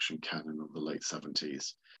science fiction canon of the late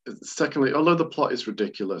 70s. Secondly, although the plot is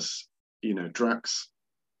ridiculous, Drax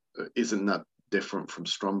isn't that different from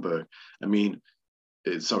Stromberg. I mean,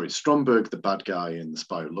 Stromberg, the bad guy in The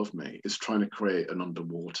Spy Who Loved Me, is trying to create an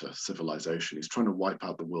underwater civilization. He's trying to wipe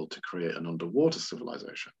out the world to create an underwater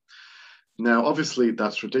civilization. Now, obviously,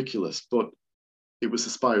 that's ridiculous, but it was The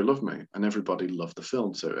Spy Who Loved Me, and everybody loved the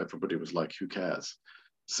film, so everybody was like, who cares?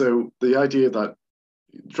 So the idea that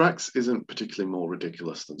Drax isn't particularly more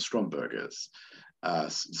ridiculous than Stromberg is,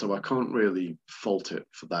 So I can't really fault it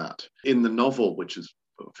for that. In the novel, which is,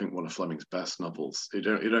 I think, one of Fleming's best novels, it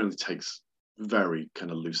only takes very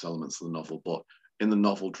kind of loose elements of the novel, but in the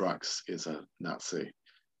novel, Drax is a Nazi.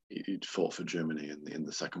 He fought for Germany in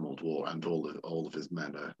the Second World War, and all of his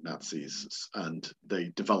men are Nazis, and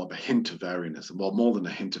they develop a hint of Aryanism, well, more than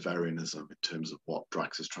a hint of Aryanism in terms of what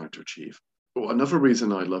Drax is trying to achieve. Well, another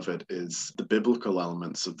reason I love it is the biblical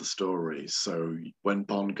elements of the story. So when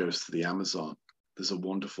Bond goes to the Amazon, there's a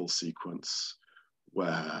wonderful sequence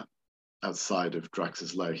where outside of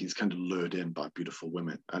Drax's lair, he's kind of lured in by beautiful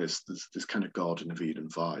women, and it's this kind of Garden of Eden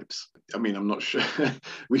vibes. I mean, I'm not sure.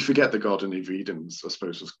 We forget the Garden of Eden, I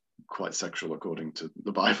suppose, was quite sexual according to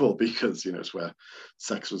the Bible, because it's where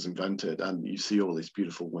sex was invented, and you see all these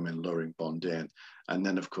beautiful women luring Bond in, and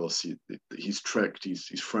then of course he's tricked. He's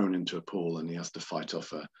thrown into a pool, and he has to fight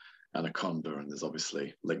off a anaconda, and there's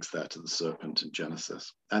obviously links there to the serpent in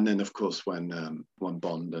Genesis. And then of course when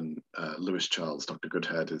Bond and Lewis Charles, Dr.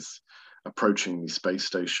 Goodhead, is approaching the space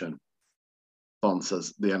station, Bond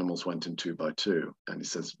says the animals went in 2 by 2, and he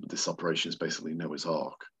says this operation is basically Noah's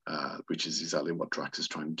Ark, which is exactly what Drax is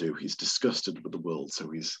trying to do. He's disgusted with the world, so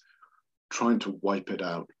he's trying to wipe it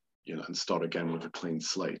out, and start again with a clean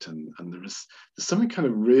slate. And there's something kind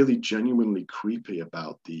of really genuinely creepy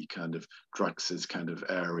about the kind of Drax's kind of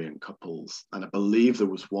Aryan couples. And I believe there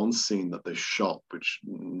was one scene that they shot which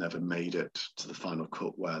never made it to the final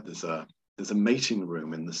cut, where there's a mating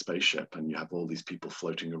room in the spaceship, and you have all these people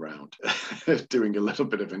floating around doing a little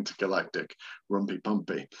bit of intergalactic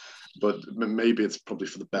rumpy-pumpy. But maybe it's probably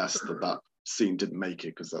for the best that scene didn't make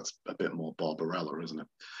it, because that's a bit more Barbarella, isn't it?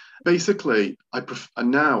 Basically, I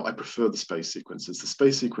prefer the space sequences. The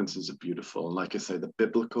space sequences are beautiful, and like I say, the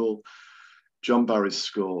biblical John Barry's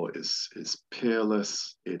score is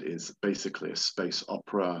peerless. It is basically a space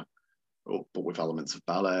opera, but with elements of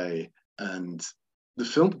ballet, and the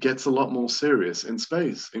film gets a lot more serious in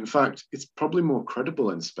space. In fact, it's probably more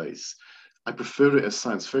credible in space. I prefer it as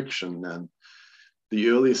science fiction than the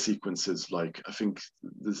earlier sequences. Like, I think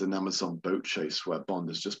there's an Amazon boat chase where Bond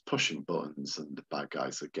is just pushing buttons and the bad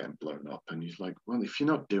guys are getting blown up. And he's like, well, if you're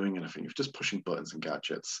not doing anything, if you're just pushing buttons and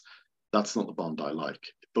gadgets, that's not the Bond I like.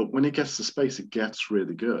 But when it gets to space, it gets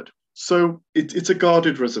really good. So it's a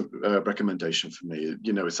guarded recommendation for me.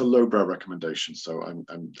 It's a lowbrow recommendation. So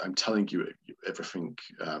I'm telling you everything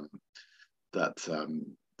that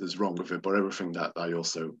there's wrong with it, but everything that I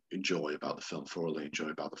also enjoy about the film, thoroughly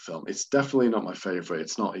enjoy about the film. It's definitely not my favorite.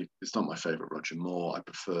 It's not my favorite Roger Moore.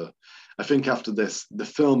 I think after this, the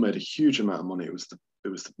film made a huge amount of money. It was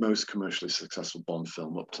the most commercially successful Bond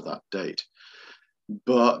film up to that date.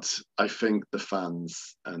 But I think the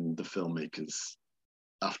fans and the filmmakers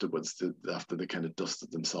afterwards, after they kind of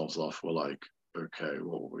dusted themselves off, were like, okay,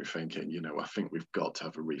 what were we thinking? I think we've got to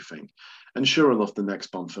have a rethink. And sure enough, the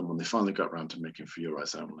next Bond film, when they finally got around to making For Your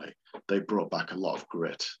Eyes Only, they brought back a lot of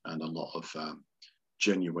grit and a lot of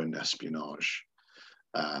genuine espionage.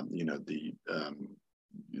 The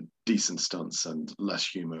decent stunts and less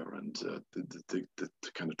humor, and the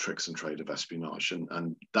kind of tricks and trade of espionage,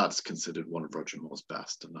 and that's considered one of Roger Moore's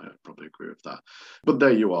best, and I probably agree with that. But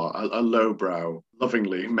there you are, a lowbrow,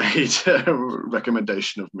 lovingly made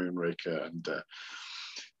recommendation of Moonraker, and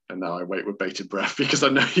now I wait with bated breath, because I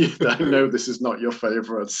know this is not your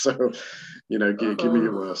favorite. So, give me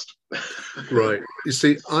your worst. Right. You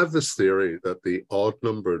see, I have this theory that the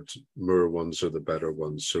odd-numbered Moore ones are the better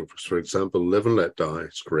ones. So, for example, Live and Let Die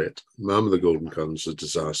is great. Man with the Golden Gun is a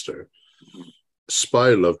disaster. Spy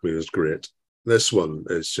Who Loved Me is great. This one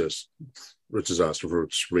is just a disaster for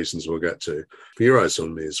reasons we'll get to. For Your Eyes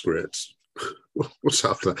Only is great. What's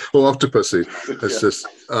after that? Oh, Octopussy. It's just...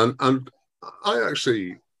 And I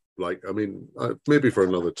actually... maybe for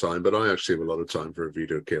another time, but I actually have a lot of time for A View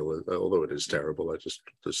to a Kill, although it is terrible.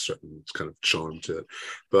 There's certain kind of charm to it.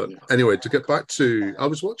 But anyway, to get back to, I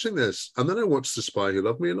was watching this, and then I watched The Spy Who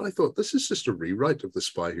Loved Me, and I thought, this is just a rewrite of The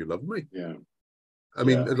Spy Who Loved Me. Yeah. I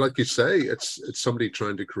mean, like you say, it's somebody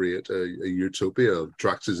trying to create a utopia.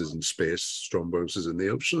 Drax is in space, Stromberg's is in the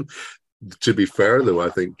ocean. To be fair, though,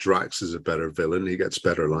 I think Drax is a better villain. He gets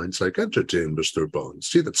better lines like, entertain Mr. Bond.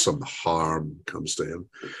 See that some harm comes to him,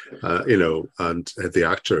 and the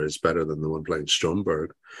actor is better than the one playing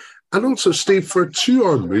Stromberg. And also, Steve, for a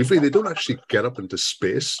 2-hour movie, they don't actually get up into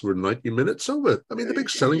space for 90 minutes of it. I mean, the big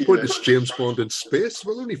selling point is James Bond in space,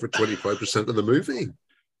 well, only for 25% of the movie.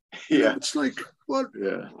 Yeah. It's like, what?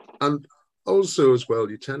 Yeah. And also, as well,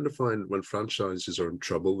 you tend to find when franchises are in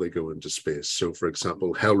trouble, they go into space. So, for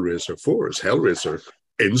example, Hellraiser 4 is Hellraiser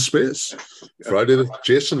in space.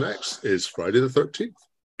 Jason X is Friday the 13th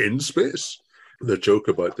in space. The joke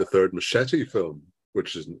about the third Machete film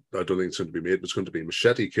which is, I don't think it's going to be made, but it's going to be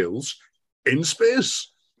Machete Kills in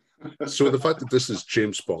space. So the fact that this is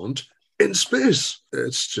James Bond in space,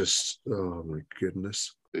 it's just, oh my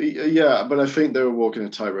goodness. Yeah, but I think they were walking a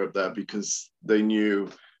tightrope there because they knew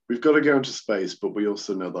we've got to go into space, but we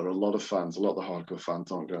also know that a lot of fans, a lot of the hardcore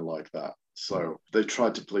fans aren't going to like that. So they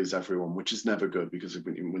tried to please everyone, which is never good because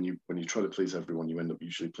when you try to please everyone, you end up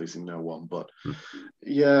usually pleasing no one. But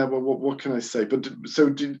yeah, well, what can I say? But so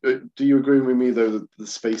do you agree with me though that the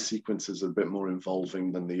space sequences are a bit more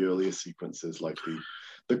involving than the earlier sequences, like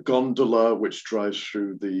the gondola which drives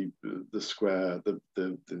through the square,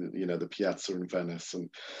 the piazza in Venice, and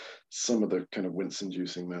some of the kind of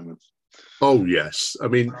wince-inducing moments. Oh yes, I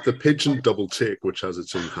mean the pigeon double take, which has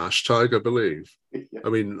its own hashtag, I believe. Yeah. I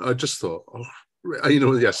mean, I just thought,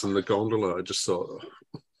 yes, and the gondola. I just thought,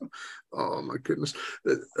 oh my goodness,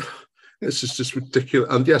 this is just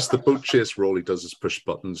ridiculous. And yes, the boat chase where all he does is push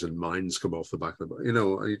buttons and mines come off the back of the boat.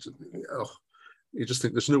 You just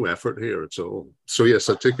think there's no effort here at all. So yes,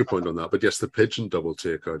 I take your point on that. But yes, the pigeon double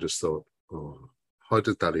take, I just thought, oh, how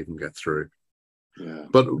did that even get through? Yeah.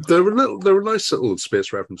 But there were nice little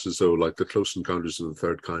space references though, like the Close Encounters of the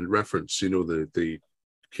Third Kind reference. You know, the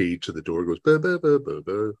key to the door goes bah, bah, bah, bah,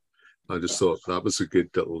 bah. I just thought that was a good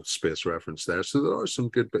little space reference there. So there are some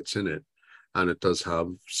good bits in it, and it does have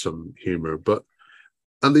some humor.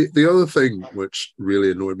 And the other thing which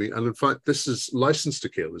really annoyed me, and in fact, this is License to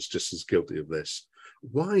Kill is just as guilty of this.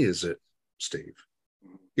 Why is it, Steve?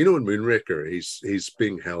 You know, in Moonraker, he's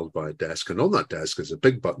being held by a desk, and on that desk is a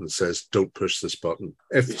big button that says, "Don't push this button."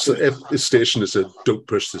 If the station is said, "Don't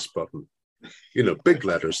push this button," you know, big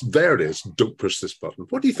letters. There it is. Don't push this button.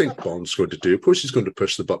 What do you think Bond's going to do? Of course, he's going to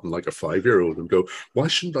push the button like a 5-year-old and go, "Why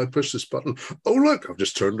shouldn't I push this button? Oh, look, I've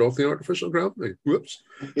just turned off the artificial gravity. Whoops."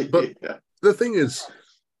 But the thing is,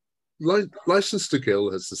 License to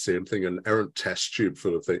Kill has the same thing, an errant test tube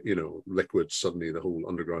full of, liquid. Suddenly the whole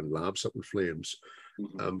underground lab's up in flames.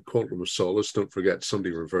 Quantum of Solace, don't forget,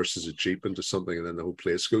 somebody reverses a Jeep into something and then the whole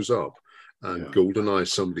place goes up. And GoldenEye,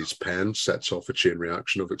 somebody's pen sets off a chain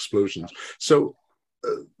reaction of explosions. So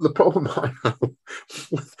the problem I have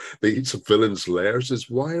with these villains' lairs is,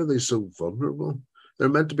 why are they so vulnerable? They're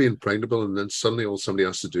meant to be impregnable, and then suddenly all somebody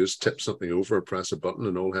has to do is tip something over or press a button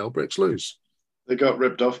and all hell breaks loose. They got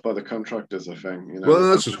ripped off by the contractors, I think. Well,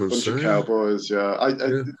 that's just a bunch of cowboys.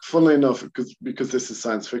 Yeah, funnily enough, because this is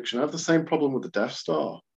science fiction, I have the same problem with the Death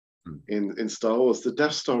Star in Star Wars. The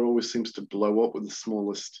Death Star always seems to blow up with the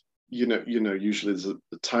smallest. Usually there's a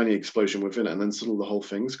tiny explosion within it, and then suddenly the whole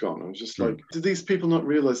thing's gone. I was just like, do these people not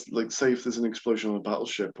realize, like, say if there's an explosion on a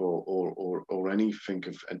battleship or anything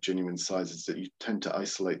of a genuine size, is that you tend to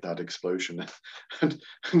isolate that explosion, and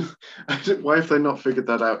why have they not figured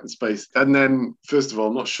that out in space? And then, first of all,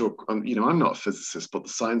 I'm not sure. I'm not a physicist, but the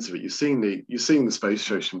science of it, you're seeing the space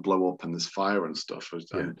station blow up and there's fire and stuff,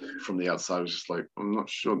 and from the outside, I was just like, I'm not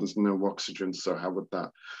sure. There's no oxygen, so how would that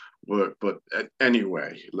work? But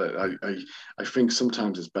anyway, I think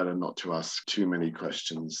sometimes it's better not to ask too many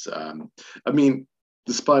questions. I mean,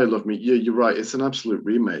 The Spy Who Loved Me, yeah, you're right, it's an absolute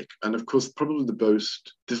remake, and of course probably the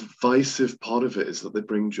most divisive part of it is that they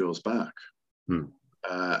bring Jaws back.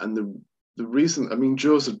 And the reason, I mean,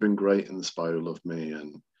 Jaws had been great in The Spy Who Loved Me,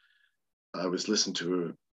 and I was listening to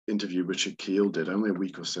an interview Richard Keel did only a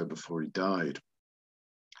week or so before he died,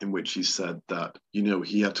 in which he said that,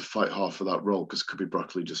 he had to fight hard for that role because Cubby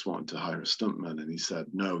Broccoli just wanted to hire a stuntman. And he said,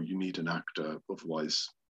 no, you need an actor, otherwise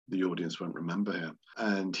the audience won't remember him.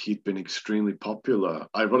 And he'd been extremely popular,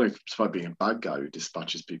 ironic, despite being a bad guy who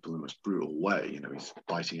dispatches people in the most brutal way. He's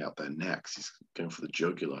biting out their necks, he's going for the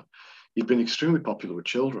jugular. He'd been extremely popular with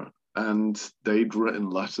children. And they'd written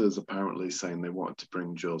letters apparently saying they wanted to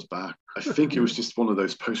bring Jaws back. I think it was just one of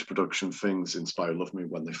those post-production things in Spy Who Loved Me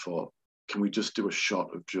when they thought, can we just do a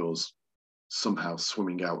shot of Jaws somehow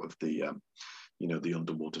swimming out of the, the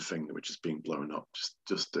underwater thing which is being blown up,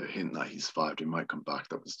 just to hint that he's survived, he might come back.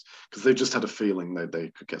 That was because they just had a feeling that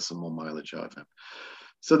they could get some more mileage out of him.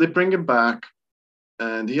 So they bring him back,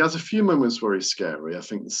 and he has a few moments where he's scary. I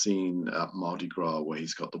think the scene at Mardi Gras where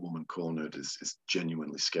he's got the woman cornered is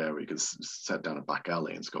genuinely scary because it's set down a back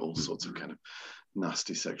alley and it's got all sorts of kind of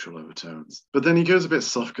nasty sexual overtones. But then he goes a bit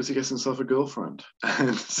soft because he gets himself a girlfriend,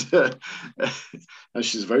 and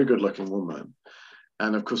she's a very good-looking woman.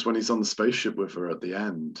 And of course, when he's on the spaceship with her at the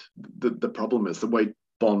end, the problem is the way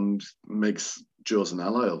Bond makes Jaws an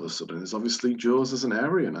ally all of a sudden is obviously Jaws is an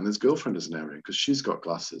Aryan and his girlfriend is an Aryan because she's got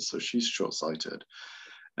glasses, so she's short-sighted,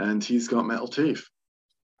 and he's got metal teeth.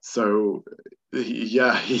 So he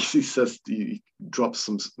says, he drops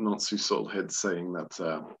some not too subtle hints saying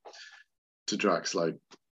that to Drax, like,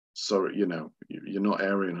 sorry, you're not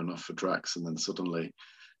Aryan enough for Drax, and then suddenly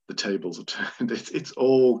the tables are turned. It's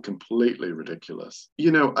all completely ridiculous,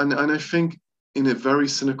 and I think in a very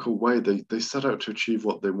cynical way, they set out to achieve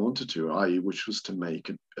what they wanted to, i.e., which was to make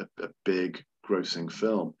a big grossing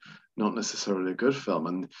film, not necessarily a good film.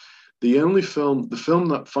 And the film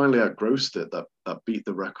that finally outgrossed it, that beat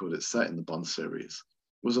the record it set in the Bond series,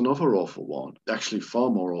 was another awful one. Actually, far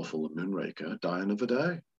more awful than Moonraker, Die Another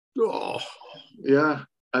Day. Oh, Yeah.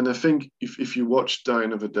 And I think if you watch Die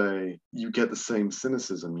Another Day, you get the same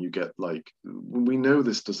cynicism. You get like, we know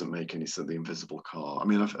this doesn't make any sense, the invisible car. I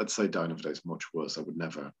mean, I'd say Die Another Day is much worse. I would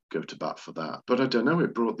never go to bat for that. But I don't know,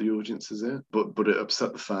 it brought the audiences in. But it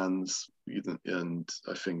upset the fans. And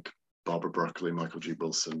I think Barbara Broccoli, Michael G.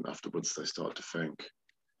 Wilson, afterwards, they started to think,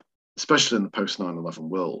 especially in the post 9/11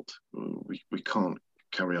 world, we can't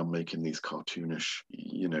carry on making these cartoonish,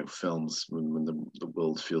 films when the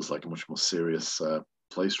world feels like a much more serious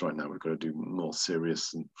place right now. We've got to do more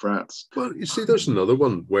serious and frats. Well, you see, there's another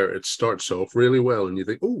one where it starts off really well, and you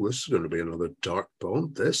think, "Oh, this is going to be another dark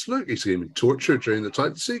Bond." Look, he's getting tortured during the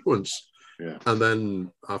title sequence, Yeah. And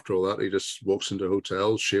then after all that, he just walks into a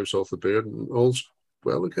hotel, shaves off the beard, and all's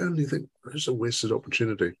well again. You think there's a wasted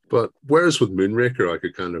opportunity. But whereas with Moonraker, I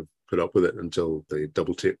could kind of put up with it until the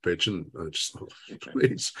double tape pigeon. I just thought,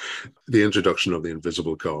 please, the introduction of the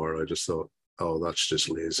invisible car. I just thought, oh, that's just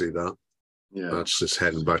lazy. That's just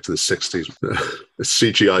heading back to the 60s. The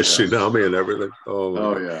CGI tsunami and everything.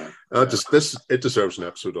 Oh yeah. It deserves an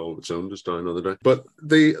episode all of its own, just Die Another Day. But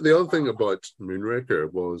the other thing about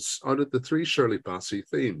Moonraker was, out of the three Shirley Bassey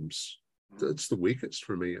themes, it's the weakest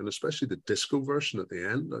for me, and especially the disco version at the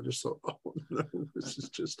end. I just thought, oh no, this is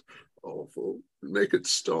just awful. Make it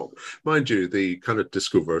stop. Mind you, the kind of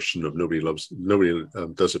disco version of Nobody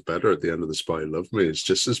Does It Better at the end of The Spy Who Loved Me is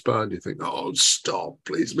just as bad. You think, oh, stop,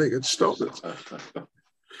 please make it stop.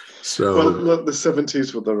 So, well, look, the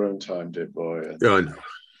 70s were their own time, dear boy. Yeah, I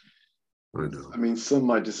know. I mean, some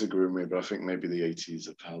might disagree with me, but I think maybe the 80s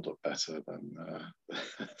have held up better than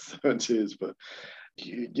the 70s. But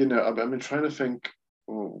I've been trying to think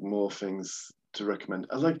more things to recommend.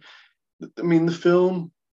 The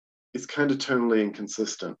film is kind of tonally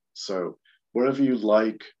inconsistent. So whatever you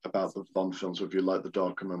like about the Bond films, whether you like the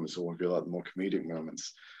darker moments or whether you like the more comedic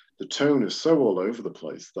moments, the tone is so all over the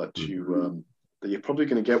place that that you're probably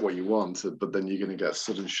going to get what you want, but then you're going to get a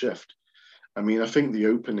sudden shift. I mean, I think the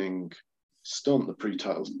opening stunt, the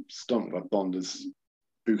pre-title stunt where Bond is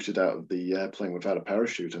booted out of the airplane without a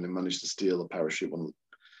parachute and then managed to steal a parachute, one of the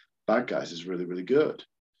bad guys, is really, really good.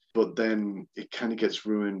 But then it kind of gets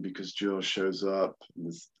ruined because Jaws shows up. And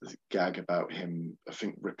there's a gag about him, I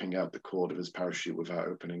think, ripping out the cord of his parachute without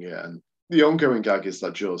opening it. And the ongoing gag is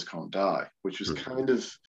that Jaws can't die, which was kind of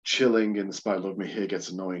chilling in The Spy Who Loved Me. Here gets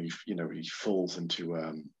annoying. He falls into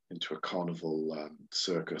a carnival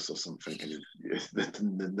circus or something, and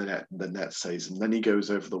the net says, and then he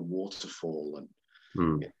goes over the waterfall and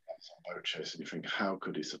boat chase, and you think, how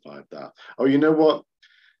could he survive that? Oh, you know what?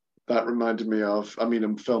 That reminded me of,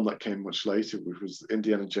 a film that came much later, which was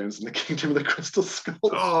Indiana Jones and the Kingdom of the Crystal Skull.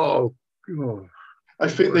 Oh, God. I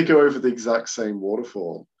think they go over the exact same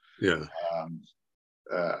waterfall. Yeah.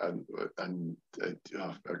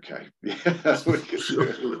 Okay. Yeah, we could do a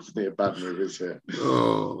litany of bad movies here.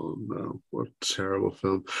 Oh no, what a terrible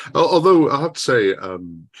film. Although I have to say,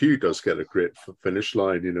 Q does get a great finish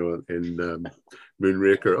line, in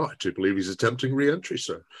Moonraker. Oh, I do believe he's attempting re-entry,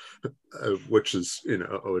 sir, which is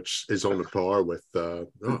on a par with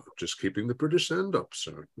just keeping the British end up,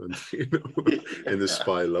 sir, and in The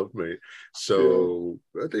Spy Love Me. So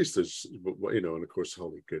at least there's, and of course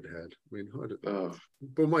Holly Goodhead. I mean, how did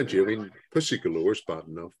but mind you, Pussy Galore is bad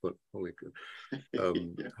enough, but Holly Good,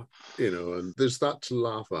 and there's that to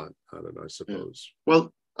laugh at, I suppose. Yeah.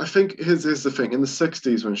 Well, I think here's the thing. In the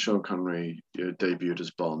 60s, when Sean Connery debuted as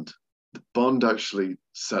Bond, Bond actually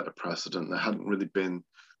set a precedent. There hadn't really been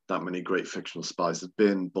that many great fictional spies. There'd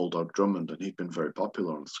been Bulldog Drummond, and he'd been very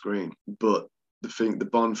popular on screen. But the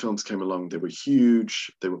Bond films came along, they were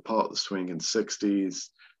huge. They were part of the swing in the 60s.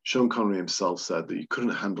 Sean Connery himself said that he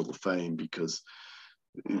couldn't handle the fame because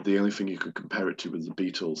the only thing you could compare it to was the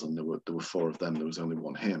Beatles, and there were four of them. There was only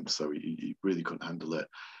one him, so he really couldn't handle it.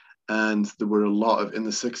 And there were in the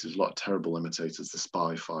 60s, a lot of terrible imitators, the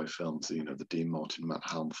Spy-Fi films, the Dean Martin, Matt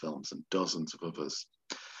Helm films, and dozens of others.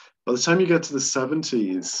 By the time you get to the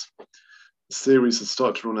 70s, the series had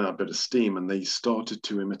started to run out a bit of steam, and they started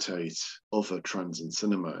to imitate other trends in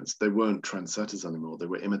cinema. They weren't trendsetters anymore, they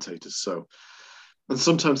were imitators. So And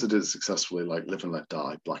sometimes they did it successfully, like Live and Let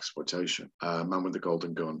Die, blaxploitation, Man with the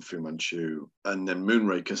Golden Gun, Fu Manchu, and then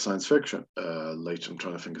Moonraker, science fiction. Later, I'm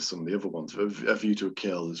trying to think of some of the other ones. A View to a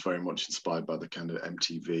Kill is very much inspired by the kind of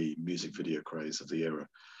MTV music video craze of the era.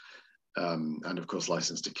 And of course,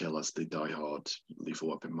 License to Kill as the Die Hard,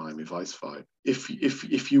 Lethal Weapon, Miami Vice vibe.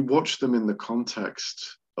 If you watch them in the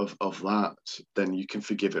context of that, then you can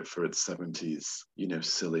forgive it for its 70s,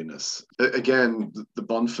 silliness. Again, the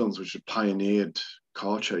Bond films, which have pioneered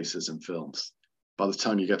car chases in films, by the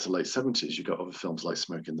time you get to late 70s, you got other films like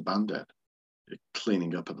Smoking the Bandit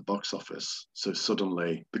cleaning up at the box office. So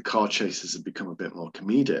suddenly the car chases have become a bit more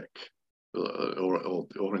comedic.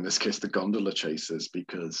 Or in this case, the gondola chases,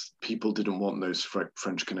 because people didn't want those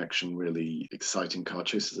French Connection really exciting car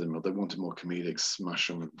chases anymore. They wanted more comedic smash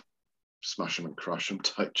them and crash them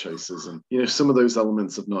type chases, and some of those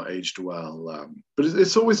elements have not aged well. But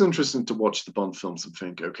it's always interesting to watch the Bond films and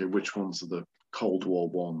think, okay, which ones are the Cold War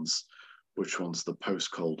ones, which one's the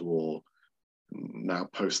post-Cold War, now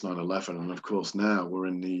post 9/11, and of course now we're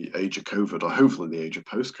in the age of COVID, or hopefully the age of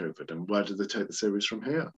post-COVID. And where do they take the series from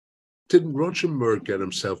here? Didn't Roger Moore get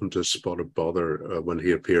himself into a spot of bother when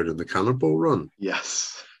he appeared in the Cannonball Run?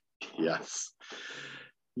 Yes.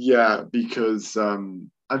 Yeah, because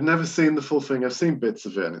I've never seen the full thing. I've seen bits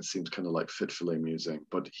of it, and it seems kind of like fitfully amusing.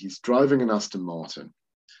 But he's driving an Aston Martin.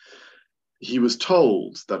 He was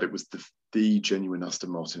told that it was the genuine Aston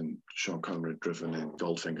Martin Sean Connery had driven in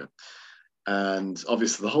Goldfinger. And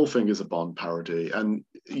obviously the whole thing is a Bond parody. And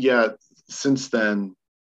yeah, since then,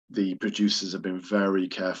 the producers have been very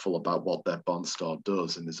careful about what their Bond star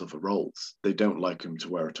does in his other roles. They don't like him to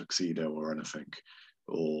wear a tuxedo or anything,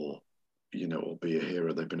 or be a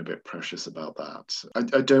hero. They've been a bit precious about that.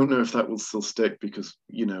 I don't know if that will still stick, because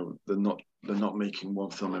they're not making one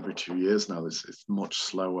film every 2 years now. It's much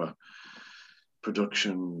slower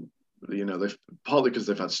production. They've partly because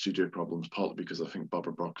they've had studio problems, partly because I think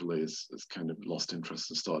Barbara Broccoli has kind of lost interest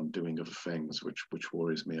and started doing other things, which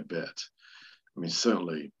worries me a bit. I mean,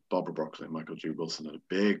 certainly Barbara Broccoli and Michael G. Wilson had a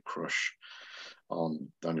big crush on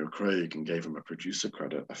Daniel Craig and gave him a producer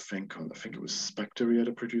credit. I think it was Spectre he had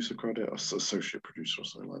a producer credit, or associate producer or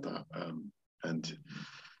something like that.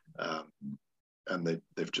 And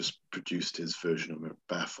they've just produced his version of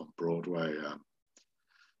Macbeth on Broadway.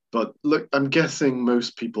 But look, I'm guessing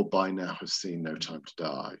most people by now have seen No Time to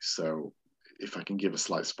Die. So if I can give a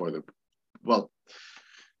slight spoiler, well,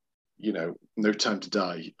 No Time to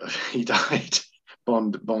Die, he died.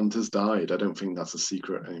 Bond has died. I don't think that's a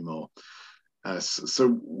secret anymore. So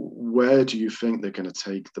where do you think they're going to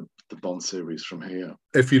take the Bond series from here?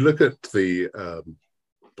 If you look at the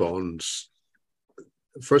Bonds,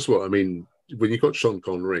 first of all, I mean, when you got Sean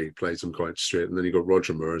Connery, plays him quite straight, and then you got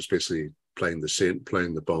Roger Moore basically playing the Saint,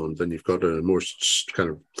 playing the Bond. Then you've got a more kind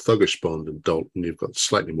of thuggish Bond in Dalton. You've got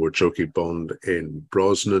slightly more jokey Bond in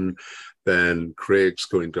Brosnan. Then Craig's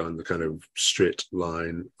going down the kind of straight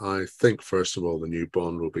line. I think, first of all, the new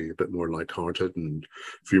Bond will be a bit more lighthearted and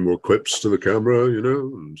a few more quips to the camera,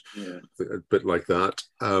 and a bit like that.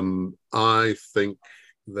 I think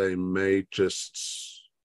they may just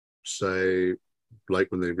say, like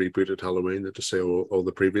when they rebooted Halloween, that to say, all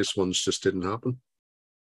the previous ones just didn't happen.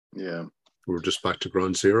 Yeah. We're just back to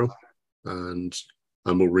ground zero, and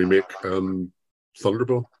we'll remake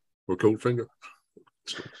Thunderball or Goldfinger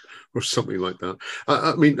or something like that.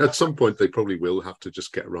 I mean, at some point they probably will have to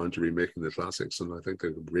just get around to remaking the classics, and I think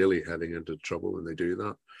they're really heading into trouble when they do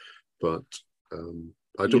that. But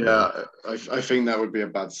I don't know. I think that would be a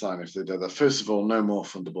bad sign if they did that. First of all, no more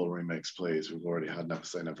Thunderball remakes, please. We've already had Never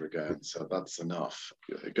Say Never Again, so that's enough.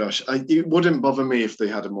 Gosh, it wouldn't bother me if they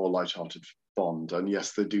had a more lighthearted Bond. And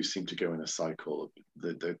yes, they do seem to go in a cycle.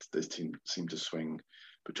 They seem to swing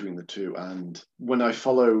between the two. And when I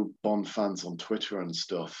follow Bond fans on Twitter and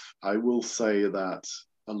stuff, I will say that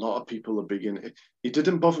a lot of people are beginning. It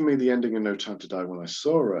didn't bother me, the ending of No Time to Die, when I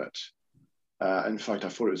saw it. In fact, I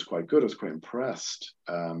thought it was quite good. I was quite impressed.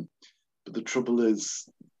 But the trouble is,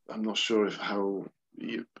 I'm not sure how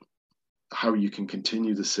you can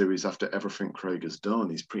continue the series after everything Craig has done.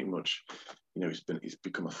 He's pretty much, he's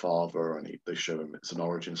become a father, and they show him, it's an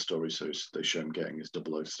origin story, so they show him getting his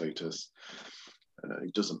 00 status.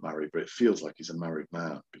 He doesn't marry, but it feels like he's a married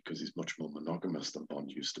man because he's much more monogamous than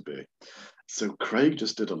Bond used to be. So Craig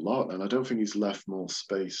just did a lot, and I don't think he's left much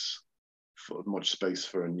space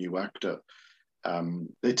for a new actor.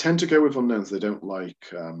 They tend to go with unknowns. They don't like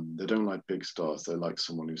big stars. They like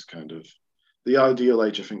someone who's kind of, the ideal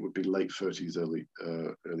age, I think, would be late 30s, early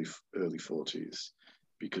 40s,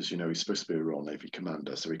 because he's supposed to be a Royal Navy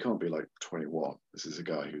commander, so he can't be like 21. This is a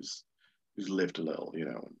guy who's lived a little.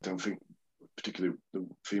 I don't think particularly the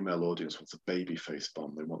female audience wants a baby face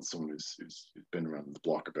Bond. They want someone who's been around the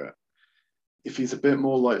block a bit. If he's a bit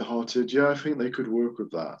more light-hearted, yeah, I think they could work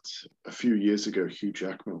with that. A few years ago, Hugh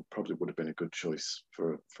Jackman probably would have been a good choice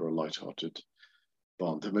for a light-hearted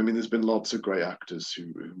Bond. I mean, there's been lots of great actors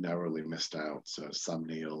who narrowly missed out. Sam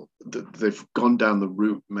Neill. They've gone down the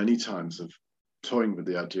route many times of toying with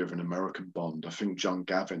the idea of an American Bond. I think John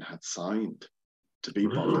Gavin had signed to be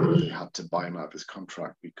Bond. They had to buy him out of his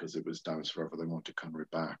contract because it was Diamonds Forever. They wanted Connery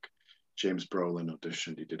back. James Brolin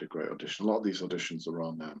auditioned. He did a great audition. A lot of these auditions are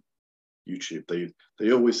on YouTube.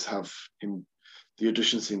 They always have him. The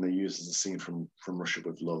audition scene they use is a scene from Russia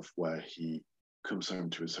with Love, where he comes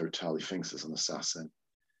home to his hotel. He thinks it's an assassin,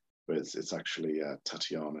 but it's actually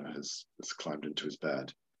Tatiana has climbed into his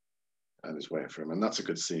bed and is waiting for him. And that's a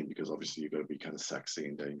good scene because obviously you've got to be kind of sexy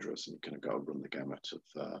and dangerous, and you kind of got to run the gamut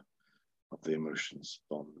of the emotions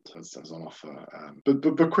Bond has on offer.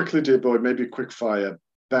 But quickly, dear boy, maybe a quick fire.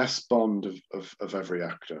 Best Bond of every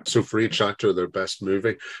actor. So for each actor, their best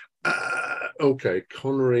movie. Okay,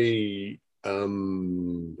 Connery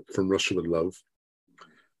from Russia with Love.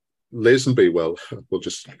 Lazenby, well, we'll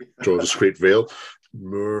just draw a discreet veil.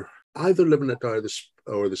 Either Live and Let Die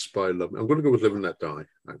or The Spy Love. I'm going to go with Live and Let Die,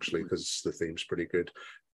 actually, because the theme's pretty good.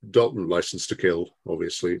 Dalton, License to Kill,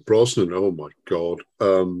 obviously. Brosnan, oh my God.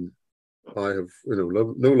 I have,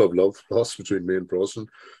 no love lost between me and Brosnan,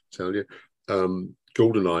 tell you.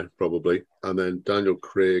 GoldenEye, probably. And then Daniel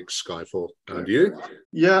Craig, Skyfall. And you?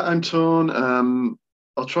 Yeah, I'm torn.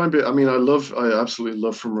 I'll try and be. I mean, I absolutely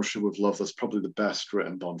love From Russia with Love. That's probably the best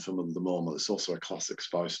written Bond film of the moment. It's also a classic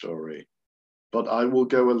spy story. But I will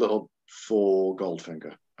go a little for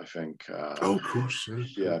Goldfinger, I think. Of course.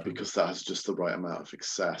 Yeah, because that has just the right amount of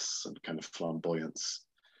excess and kind of flamboyance.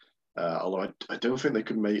 Although I don't think they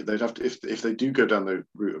could make. They'd have to, if they do go down the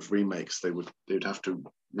route of remakes, they'd have to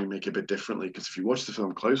remake it a bit differently. Because if you watch the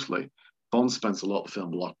film closely, Bond spends a lot of the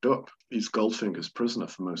film locked up. He's Goldfinger's prisoner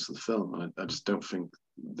for most of the film, and I just don't think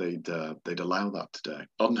they'd allow that today.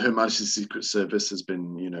 On Her Majesty's Secret Service has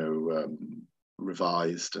been,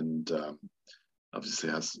 revised and obviously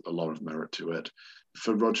has a lot of merit to it.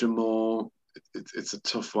 For Roger Moore, it's a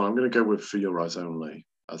tough one. I'm going to go with For Your Eyes Only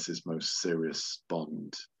as his most serious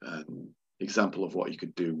Bond example of what he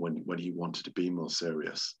could do when he wanted to be more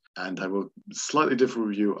serious. And I will slightly differ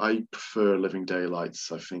with you. I prefer Living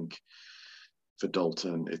Daylights. I think for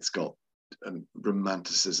Dalton, it's got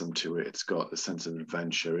romanticism to it. It's got a sense of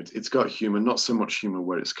adventure. It's got humor, not so much humor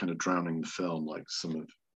where it's kind of drowning the film like some of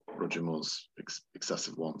Roger Moore's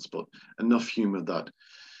excessive ones, but enough humor that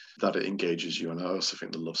it engages you. And I also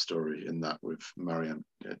think the love story in that with Marianne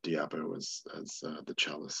Diabo as the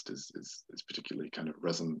cellist is particularly kind of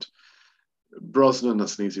resonant. Brosnan,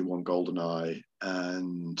 that's an easy one. GoldenEye.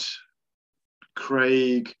 And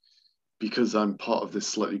Craig, because I'm part of this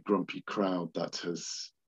slightly grumpy crowd that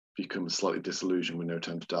has become slightly disillusioned with No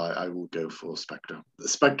Time to Die, I will go for Spectre.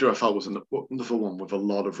 Spectre, I felt, was a wonderful one with a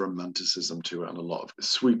lot of romanticism to it and a lot of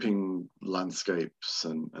sweeping landscapes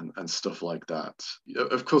and stuff like that.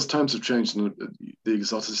 Of course, times have changed, and the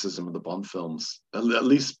exoticism of the Bond films, at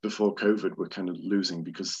least before COVID, were kind of losing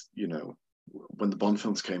because, when the Bond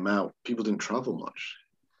films came out, people didn't travel much.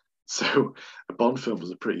 So a Bond film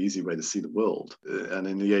was a pretty easy way to see the world. And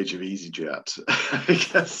in the age of EasyJet, I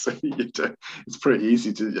guess it's pretty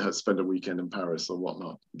easy to spend a weekend in Paris or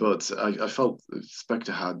whatnot. But I felt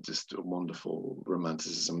Spectre had just a wonderful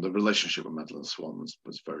romanticism. The relationship with Madeleine Swan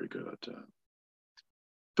was very good.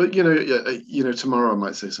 But, tomorrow I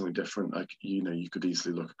might say something different. You could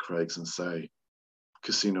easily look at Craig's and say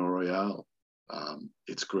Casino Royale.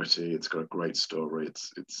 It's gritty. It's got a great story.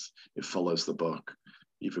 It follows the book.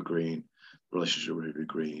 Eva Green, relationship with Eva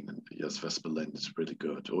Green, and yes, Vesper Lind is really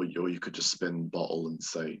good. Or you could just spin bottle and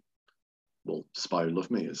say, well, Spy Who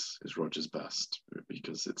Loved Me is Roger's best,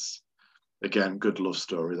 because it's, again, good love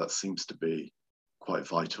story that seems to be quite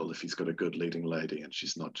vital if he's got a good leading lady and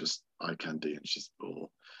she's not just eye candy and or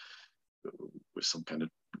with some kind of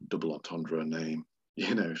double entendre name.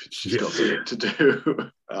 She's got something to do.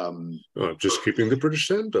 I'm just keeping the British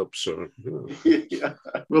end up, so yeah.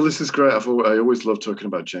 Well, this is great. I always love talking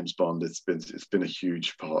about James Bond. It's been a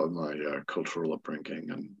huge part of my cultural upbringing,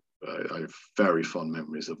 and I have very fond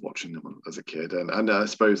memories of watching them as a kid. And I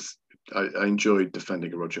suppose I enjoyed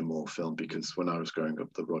defending a Roger Moore film because when I was growing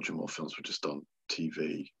up, the Roger Moore films were just on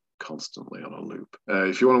TV constantly on a loop.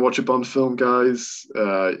 If you want to watch a Bond film, guys,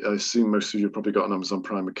 I assume most of you have probably got an Amazon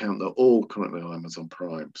Prime account. They're all currently on Amazon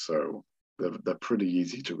Prime, so they're pretty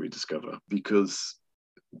easy to rediscover because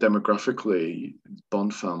demographically,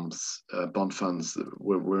 Bond fans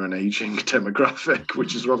were an aging demographic,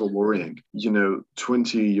 which is rather worrying.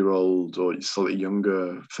 20-year-old or slightly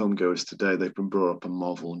younger filmgoers today, they've been brought up on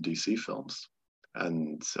Marvel and DC films.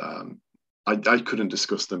 And I couldn't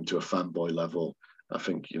discuss them to a fanboy level. I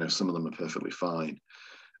think, some of them are perfectly fine.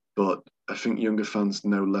 But I think younger fans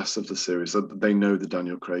know less of the series. They know the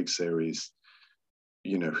Daniel Craig series,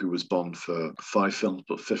 who was Bond for 5 films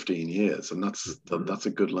but 15 years, and that's a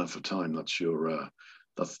good length of time. That's your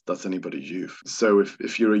that's anybody's youth. So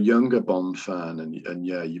if you're a younger Bond fan and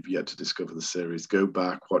you've yet to discover the series, go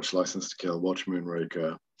back, watch License to Kill, watch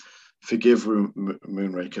Moonraker, forgive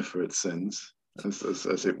Moonraker for its sins,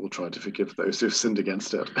 as it will try to forgive those who have sinned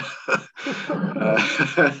against it.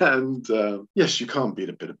 Yes, you can't beat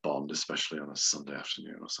a bit of Bond, especially on a Sunday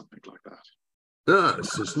afternoon or something like that. Yeah,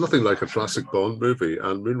 it's nothing like a classic Bond movie,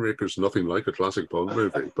 and Moonraker's nothing like a classic Bond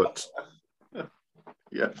movie. But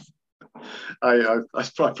yes, I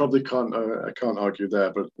probably can't argue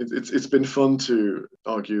there. But it's been fun to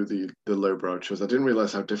argue the lowbrow choice. I didn't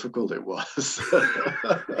realize how difficult it was.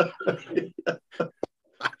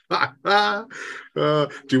 Do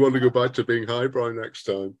you want to go back to being highbrow next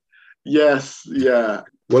time? Yes, yeah.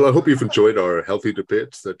 Well, I hope you've enjoyed our healthy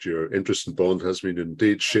debates, that your interest in Bond has been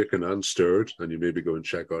indeed shaken and stirred, and you maybe go and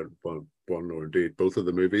check out one or indeed both of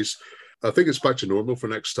the movies. I think it's back to normal for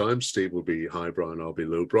next time. Steve will be highbrow and I'll be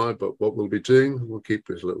lowbrow, but what we'll be doing, we'll keep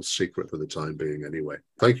it a little secret for the time being anyway.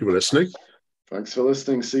 Thank you for listening. Thanks for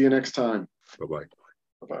listening. See you next time. Bye-bye.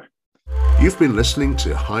 Bye-bye. You've been listening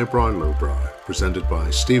to Highbrow Lowbrow, presented by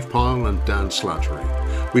Steve Powell and Dan Slattery.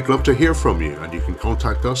 We'd love to hear from you, and you can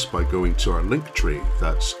contact us by going to our link tree.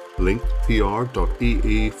 That's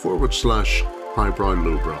linktr.ee/highbrow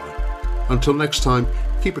lowbrow. Until next time,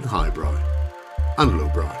 keep it highbrow and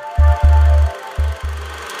lowbrow.